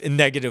life in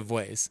negative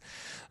ways.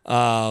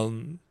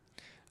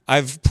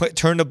 I've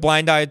turned a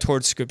blind eye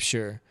towards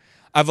Scripture.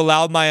 I've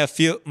allowed my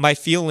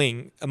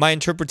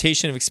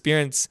interpretation of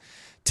experience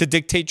to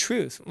dictate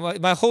truth.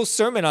 My whole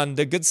sermon on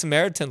the Good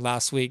Samaritan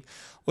last week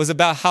was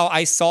about how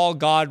I saw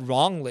God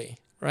wrongly,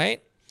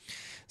 right?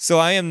 So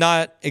I am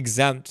not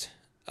exempt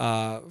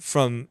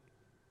from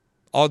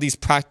all these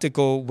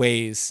practical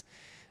ways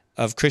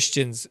of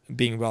Christians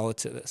being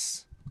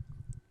relativists.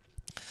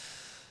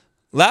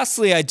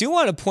 Lastly, I do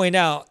want to point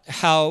out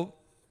how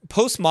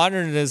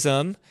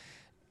postmodernism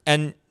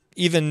and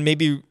even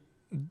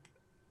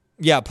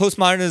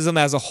postmodernism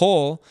as a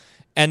whole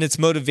and its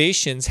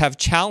motivations have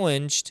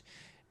challenged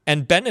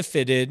and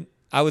benefited,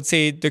 I would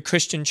say, the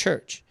Christian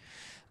church,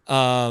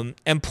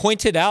 and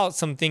pointed out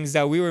some things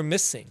that we were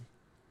missing.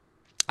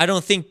 I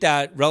don't think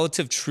that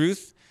relative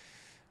truth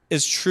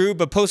is true,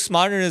 but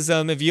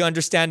postmodernism, if you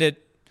understand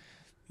it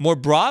more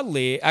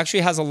broadly, actually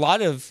has a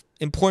lot of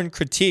important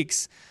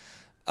critiques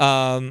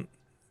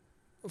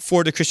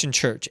for the Christian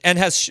church and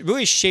has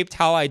really shaped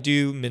how I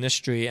do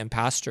ministry and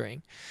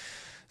pastoring.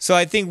 So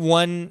I think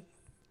one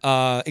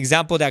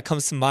example that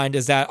comes to mind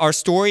is that our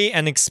story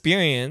and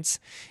experience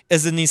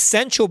is an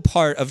essential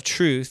part of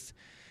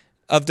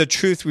the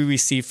truth we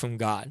receive from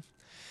God.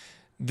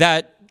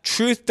 That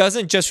truth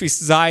doesn't just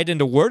reside in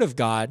the Word of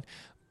God,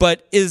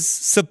 but is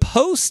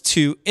supposed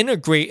to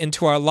integrate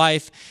into our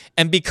life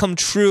and become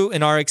true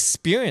in our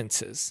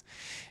experiences.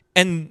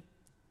 And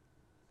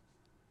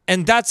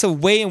that's a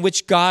way in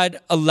which God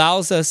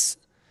allows us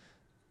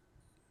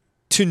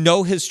to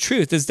know His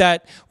truth, is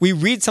that we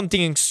read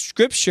something in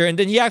Scripture and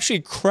then He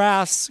actually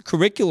crafts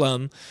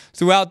curriculum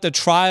throughout the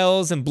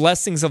trials and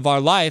blessings of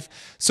our life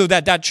so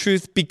that that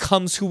truth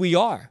becomes who we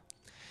are.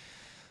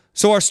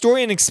 So our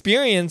story and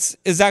experience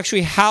is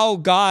actually how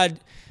God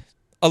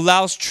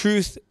allows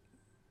truth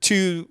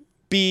to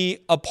be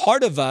a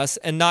part of us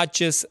and not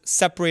just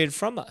separated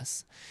from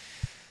us.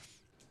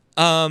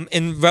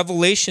 In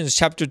Revelations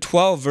chapter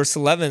 12, verse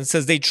 11, it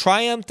says, they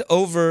triumphed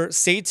over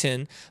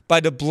Satan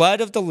by the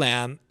blood of the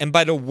Lamb and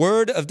by the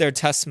word of their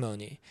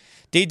testimony.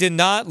 They did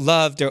not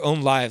love their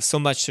own lives so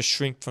much to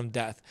shrink from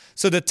death.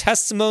 So the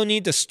testimony,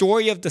 the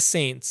story of the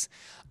saints,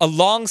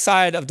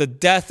 alongside of the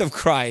death of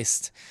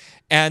Christ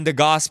and the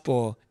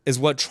gospel, is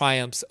what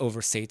triumphs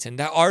over Satan.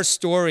 That our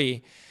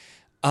story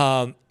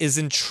is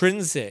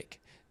intrinsic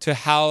to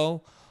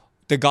how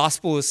the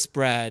gospel is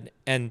spread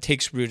and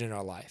takes root in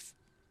our life.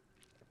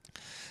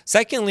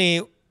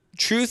 Secondly,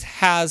 truth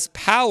has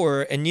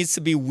power and needs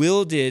to be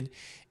wielded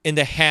in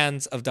the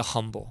hands of the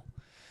humble.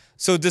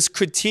 So this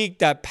critique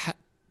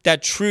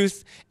that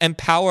truth and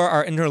power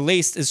are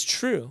interlaced is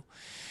true.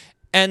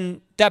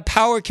 And that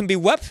power can be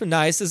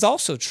weaponized is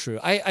also true.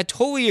 I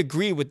totally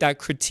agree with that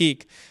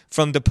critique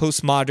from the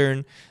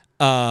postmodern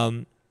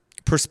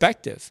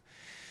perspective.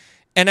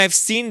 And I've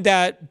seen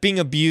that being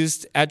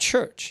abused at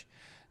church.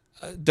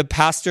 The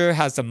pastor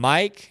has a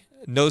mic,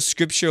 knows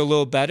Scripture a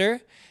little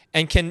better,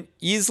 and can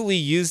easily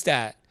use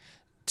that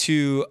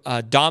to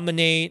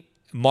dominate,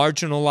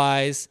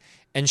 marginalize,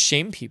 and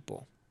shame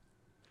people.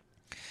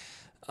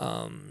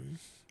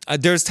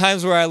 There's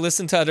times where I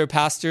listen to other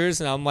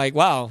pastors and I'm like,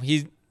 wow,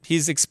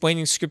 he's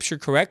explaining Scripture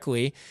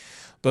correctly.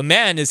 But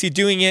man, is he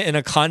doing it in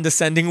a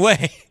condescending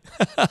way?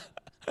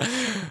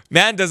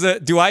 Man,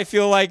 do I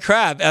feel like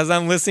crap as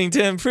I'm listening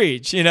to him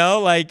preach,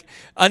 like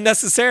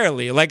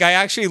unnecessarily. Like I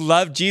actually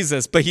love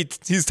Jesus, but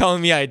he's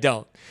telling me I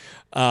don't.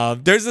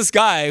 There's this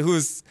guy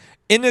who's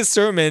in his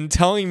sermon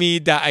telling me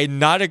that I'm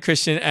not a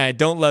Christian and I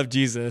don't love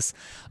Jesus.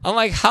 I'm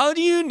like, how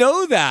do you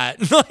know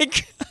that?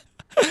 Like,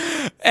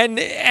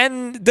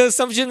 and the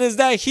assumption is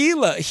that he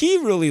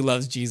really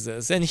loves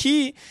Jesus,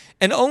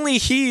 and only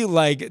he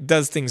like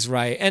does things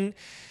right. And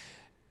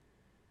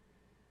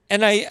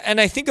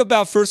I think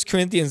about 1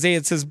 Corinthians 8.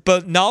 It says,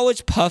 "But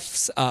knowledge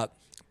puffs up,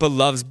 but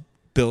love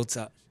builds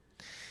up."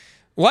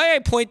 Why I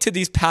point to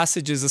these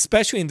passages,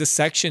 especially in this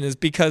section, is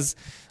because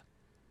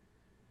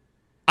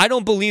I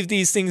don't believe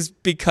these things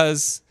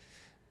because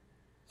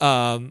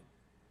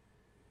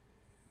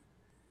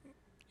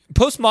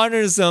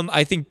postmodernism,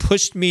 I think,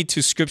 pushed me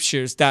to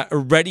scriptures that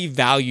already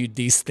valued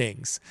these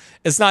things.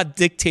 It's not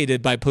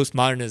dictated by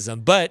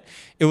postmodernism, but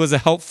it was a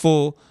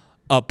helpful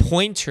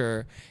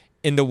pointer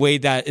in the way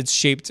that it's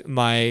shaped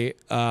my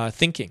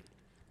thinking.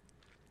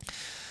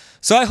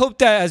 So I hope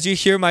that as you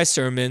hear my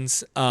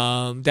sermons,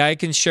 that I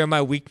can share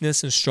my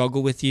weakness and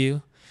struggle with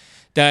you,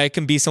 that I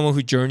can be someone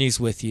who journeys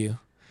with you,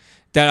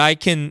 that I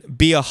can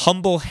be a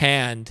humble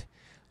hand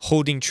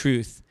holding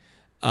truth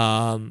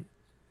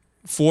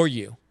for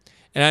you.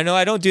 And I know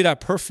I don't do that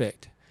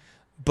perfect,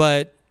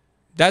 but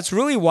that's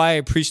really why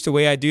I preach the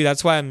way I do.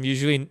 That's why I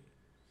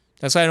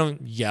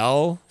don't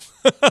yell.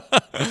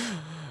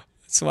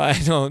 That's why I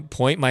don't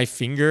point my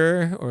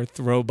finger or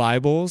throw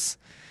Bibles,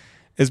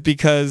 is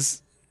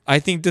because I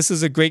think this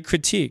is a great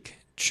critique.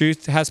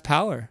 Truth has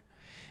power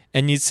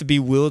and needs to be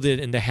wielded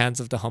in the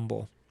hands of the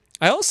humble.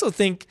 I also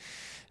think,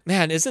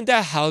 man, isn't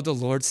that how the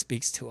Lord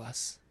speaks to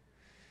us?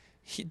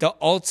 The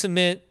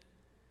ultimate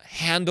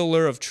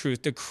handler of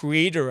truth, the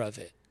creator of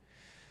it,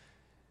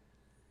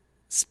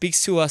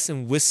 speaks to us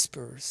in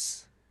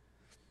whispers,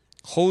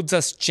 holds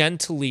us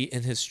gently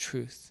in his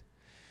truth,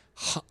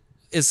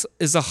 is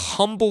a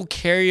humble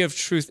carrier of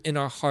truth in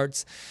our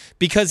hearts,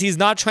 because he's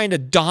not trying to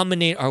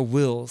dominate our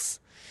wills.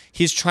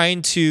 He's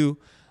trying to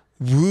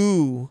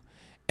woo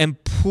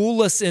and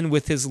pull us in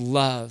with his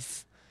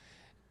love,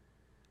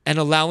 and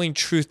allowing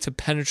truth to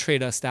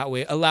penetrate us that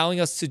way,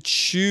 allowing us to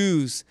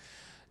choose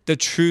the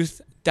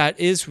truth that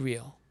is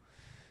real.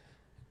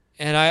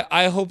 And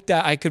I hope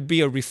that I could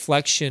be a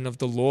reflection of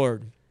the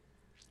Lord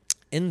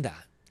in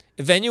that.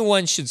 If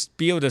anyone should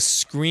be able to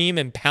scream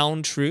and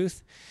pound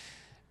truth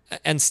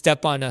and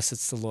step on us,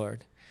 it's the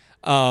Lord.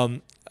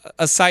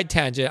 A side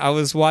tangent, I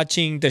was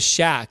watching The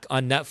Shack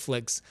on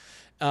Netflix.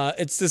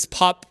 It's this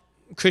pop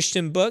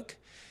Christian book,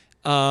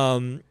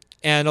 and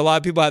a lot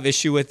of people have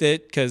issue with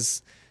it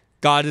because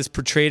God is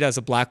portrayed as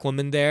a black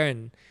woman there,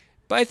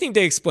 but I think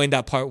they explained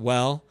that part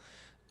well.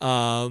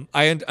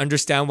 I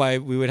understand why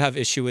we would have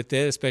issue with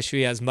it,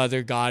 especially as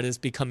Mother God is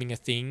becoming a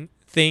thing.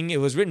 It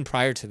was written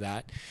prior to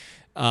that.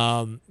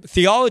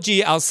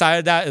 Theology outside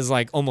of that is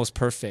like almost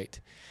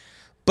perfect.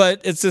 But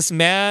it's this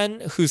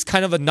man who's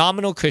kind of a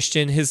nominal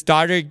Christian. His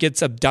daughter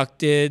gets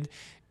abducted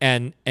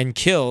and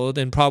killed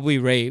and probably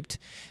raped.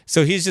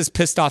 So he's just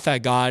pissed off at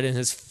God, and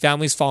his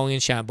family's falling in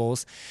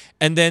shambles.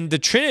 And then the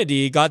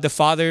Trinity, God the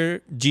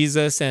Father,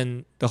 Jesus,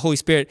 and the Holy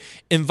Spirit,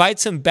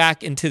 invites him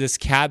back into this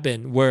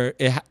cabin where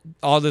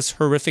all this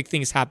horrific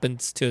things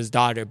happens to his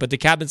daughter. But the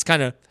cabin's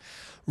kind of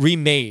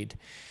remade.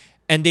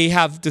 And they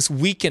have this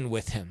weekend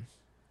with him.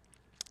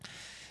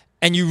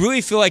 And you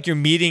really feel like you're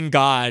meeting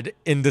God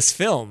in this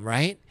film,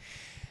 right?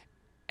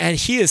 And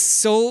he is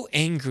so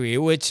angry,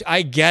 which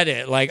I get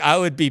it. Like, I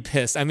would be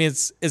pissed. I mean,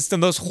 it's the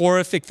most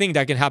horrific thing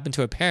that can happen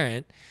to a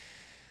parent.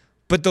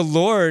 But the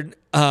Lord,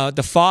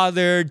 the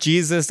Father,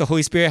 Jesus, the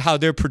Holy Spirit, how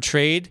they're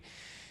portrayed,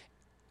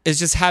 is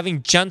just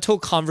having gentle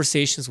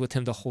conversations with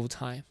him the whole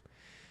time.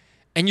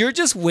 And you're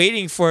just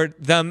waiting for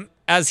them,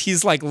 as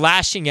he's like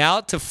lashing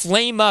out, to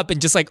flame up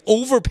and just like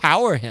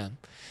overpower him.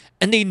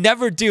 And they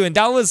never do. And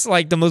that was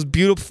like the most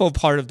beautiful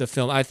part of the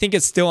film. I think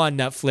it's still on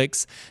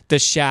Netflix, The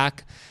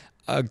Shack.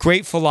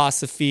 Great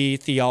philosophy,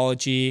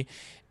 theology,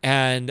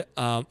 and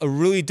a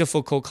really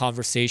difficult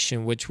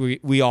conversation, which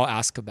we all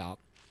ask about.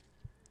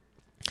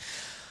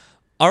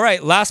 All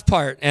right, last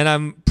part, and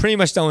I'm pretty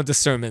much done with the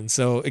sermon,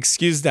 so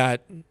excuse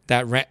that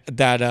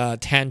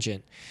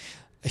tangent.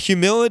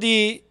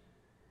 Humility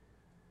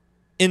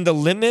in the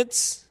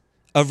limits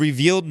of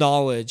revealed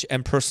knowledge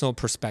and personal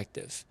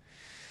perspective.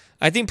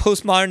 I think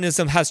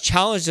postmodernism has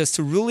challenged us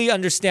to really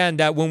understand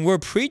that when we're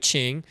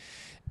preaching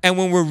and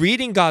when we're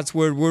reading God's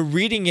word, we're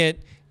reading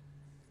it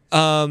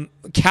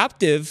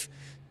captive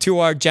to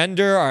our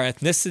gender, our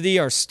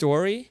ethnicity, our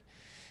story.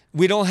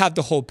 We don't have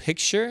the whole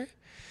picture.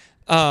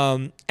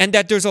 And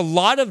that there's a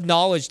lot of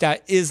knowledge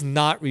that is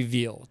not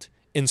revealed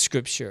in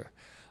Scripture.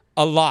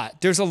 A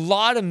lot. There's a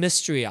lot of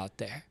mystery out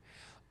there.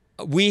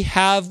 We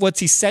have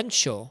what's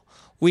essential.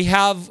 We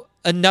have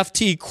enough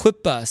to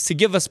equip us, to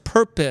give us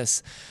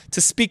purpose,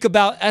 to speak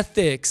about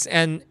ethics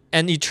and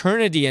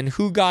eternity and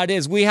who God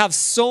is. We have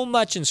so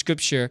much in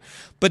Scripture,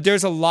 but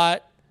there's a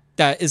lot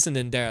that isn't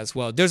in there as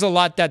well. There's a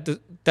lot that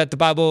the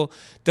Bible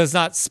does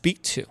not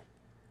speak to.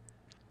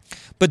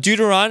 But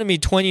Deuteronomy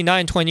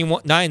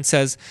 29:29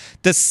 says,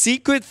 the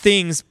secret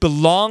things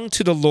belong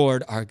to the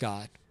Lord our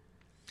God.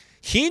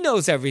 He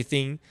knows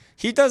everything.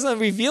 He doesn't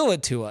reveal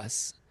it to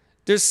us.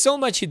 There's so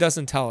much he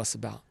doesn't tell us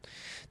about.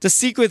 The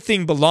secret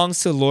thing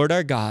belongs to the Lord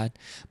our God,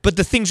 but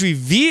the things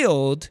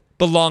revealed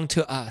belong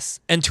to us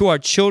and to our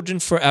children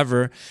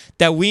forever,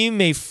 that we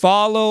may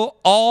follow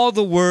all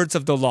the words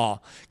of the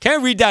law. Can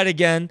I read that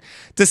again?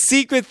 The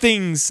secret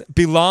things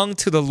belong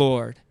to the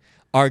Lord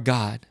our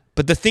God,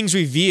 but the things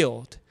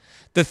revealed,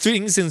 the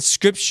things in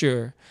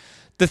Scripture,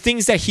 the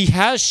things that he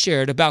has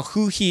shared about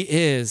who he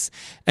is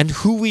and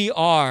who we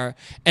are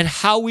and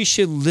how we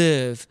should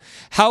live,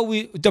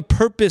 the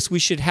purpose we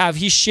should have.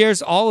 He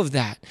shares all of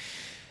that.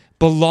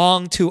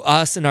 Belong to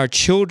us and our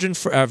children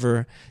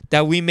forever,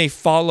 that we may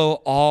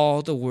follow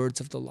all the words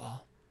of the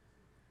law.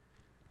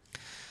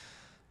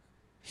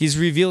 He's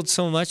revealed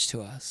so much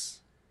to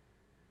us.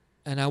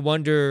 And I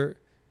wonder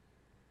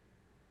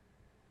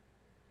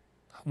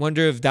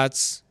if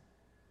that's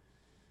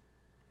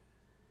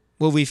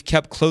what we've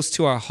kept close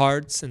to our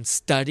hearts and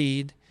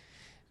studied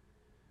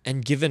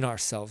and given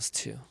ourselves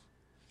to.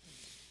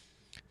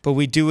 But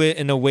we do it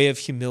in a way of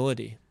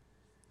humility.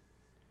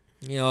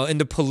 In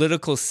the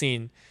political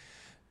scene,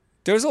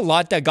 there's a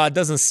lot that God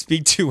doesn't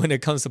speak to when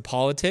it comes to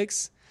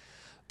politics.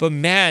 But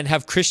man,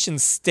 have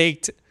Christians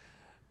staked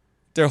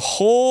their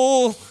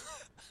whole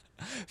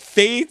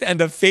faith and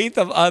the faith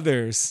of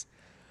others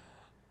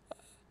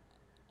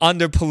on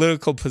their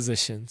political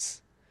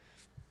positions.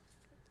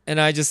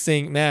 And I just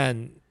think,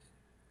 man,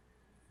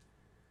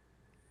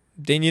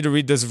 they need to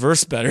read this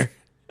verse better.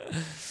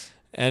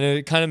 And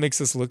it kind of makes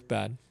us look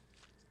bad.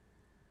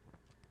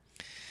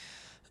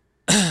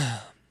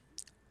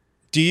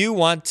 Do you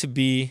want to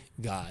be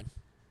God?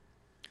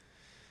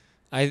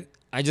 I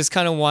just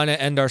kind of want to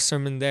end our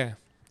sermon there.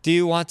 Do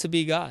you want to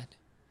be God?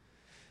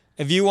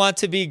 If you want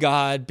to be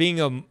God,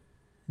 being a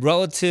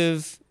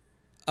relative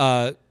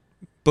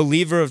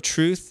believer of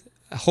truth,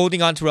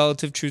 holding on to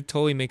relative truth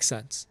totally makes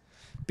sense.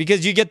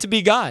 Because you get to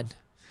be God.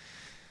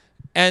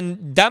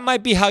 And that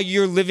might be how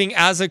you're living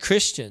as a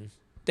Christian.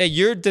 That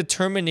you're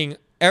determining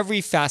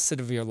every facet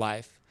of your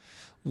life.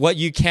 What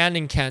you can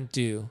and can't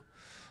do.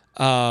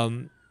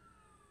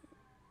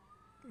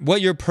 What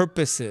your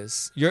purpose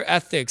is, your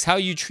ethics, how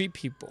you treat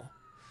people.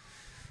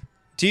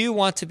 Do you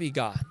want to be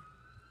God?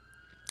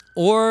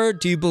 Or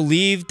do you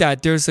believe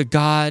that there's a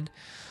God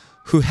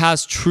who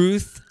has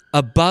truth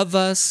above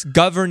us,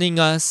 governing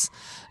us,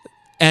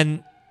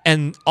 and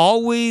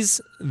always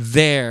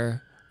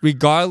there,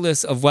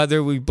 regardless of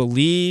whether we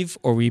believe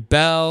or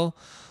rebel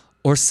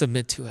or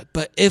submit to it?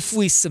 But if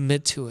we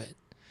submit to it,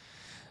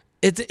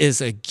 it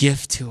is a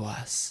gift to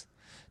us.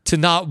 To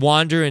not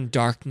wander in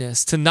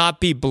darkness, to not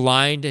be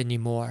blind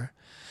anymore,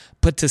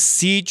 but to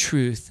see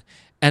truth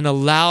and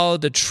allow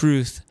the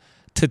truth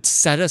to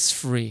set us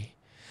free,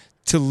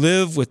 to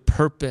live with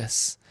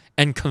purpose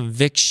and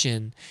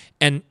conviction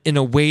and in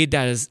a way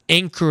that is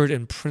anchored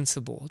and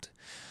principled,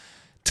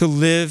 to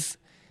live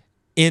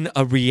in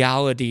a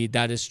reality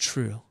that is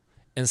true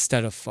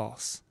instead of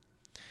false.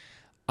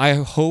 I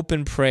hope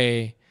and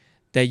pray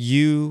that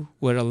you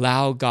would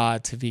allow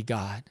God to be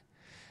God,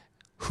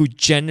 who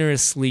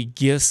generously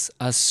gives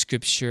us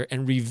Scripture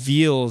and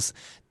reveals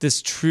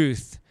this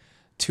truth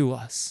to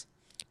us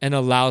and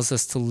allows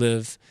us to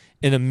live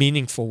in a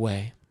meaningful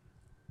way,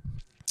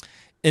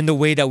 in the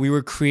way that we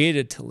were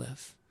created to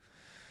live,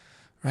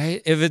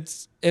 right?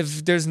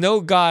 If there's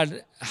no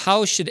God,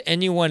 how should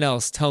anyone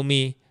else tell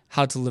me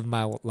how to live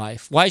my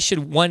life? Why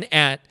should one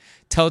ant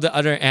tell the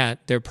other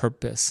ant their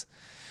purpose?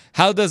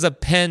 How does a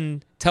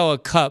pen tell a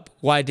cup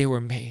why they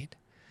were made?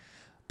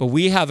 But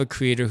we have a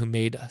Creator who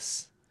made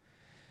us,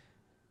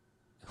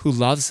 who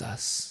loves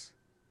us,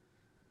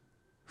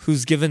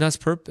 who's given us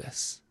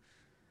purpose,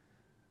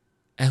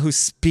 and who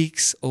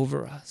speaks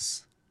over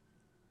us.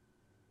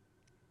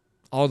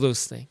 All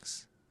those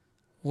things.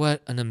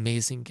 What an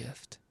amazing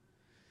gift.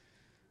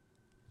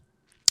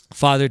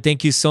 Father,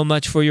 thank you so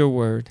much for your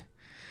word.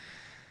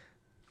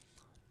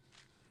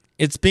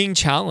 It's being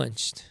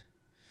challenged.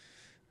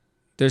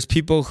 There's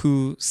people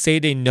who say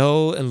they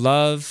know and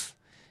love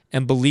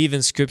and believe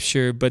in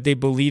Scripture, but they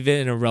believe it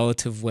in a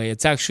relative way.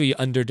 It's actually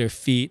under their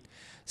feet,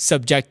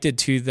 subjected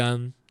to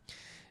them,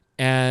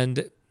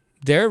 and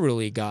they're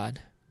really God.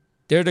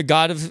 They're the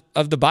God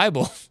of the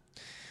Bible.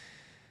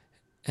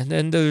 And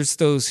then there's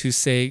those who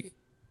say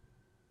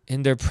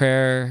in their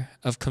prayer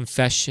of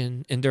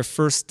confession, in their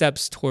first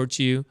steps towards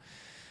you,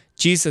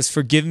 Jesus,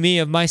 forgive me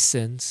of my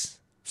sins.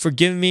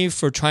 Forgive me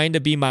for trying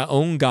to be my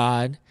own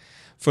God,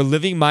 for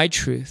living my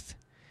truth.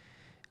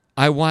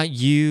 I want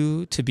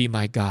you to be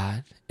my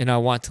God, and I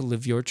want to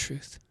live your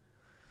truth.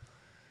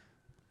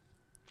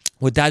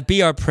 Would that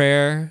be our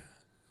prayer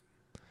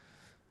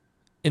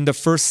in the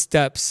first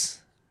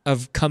steps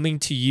of coming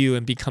to you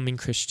and becoming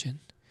Christian?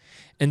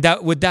 And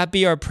would that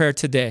be our prayer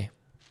today?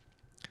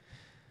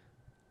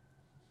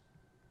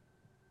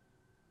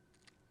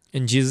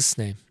 In Jesus'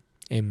 name,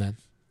 amen.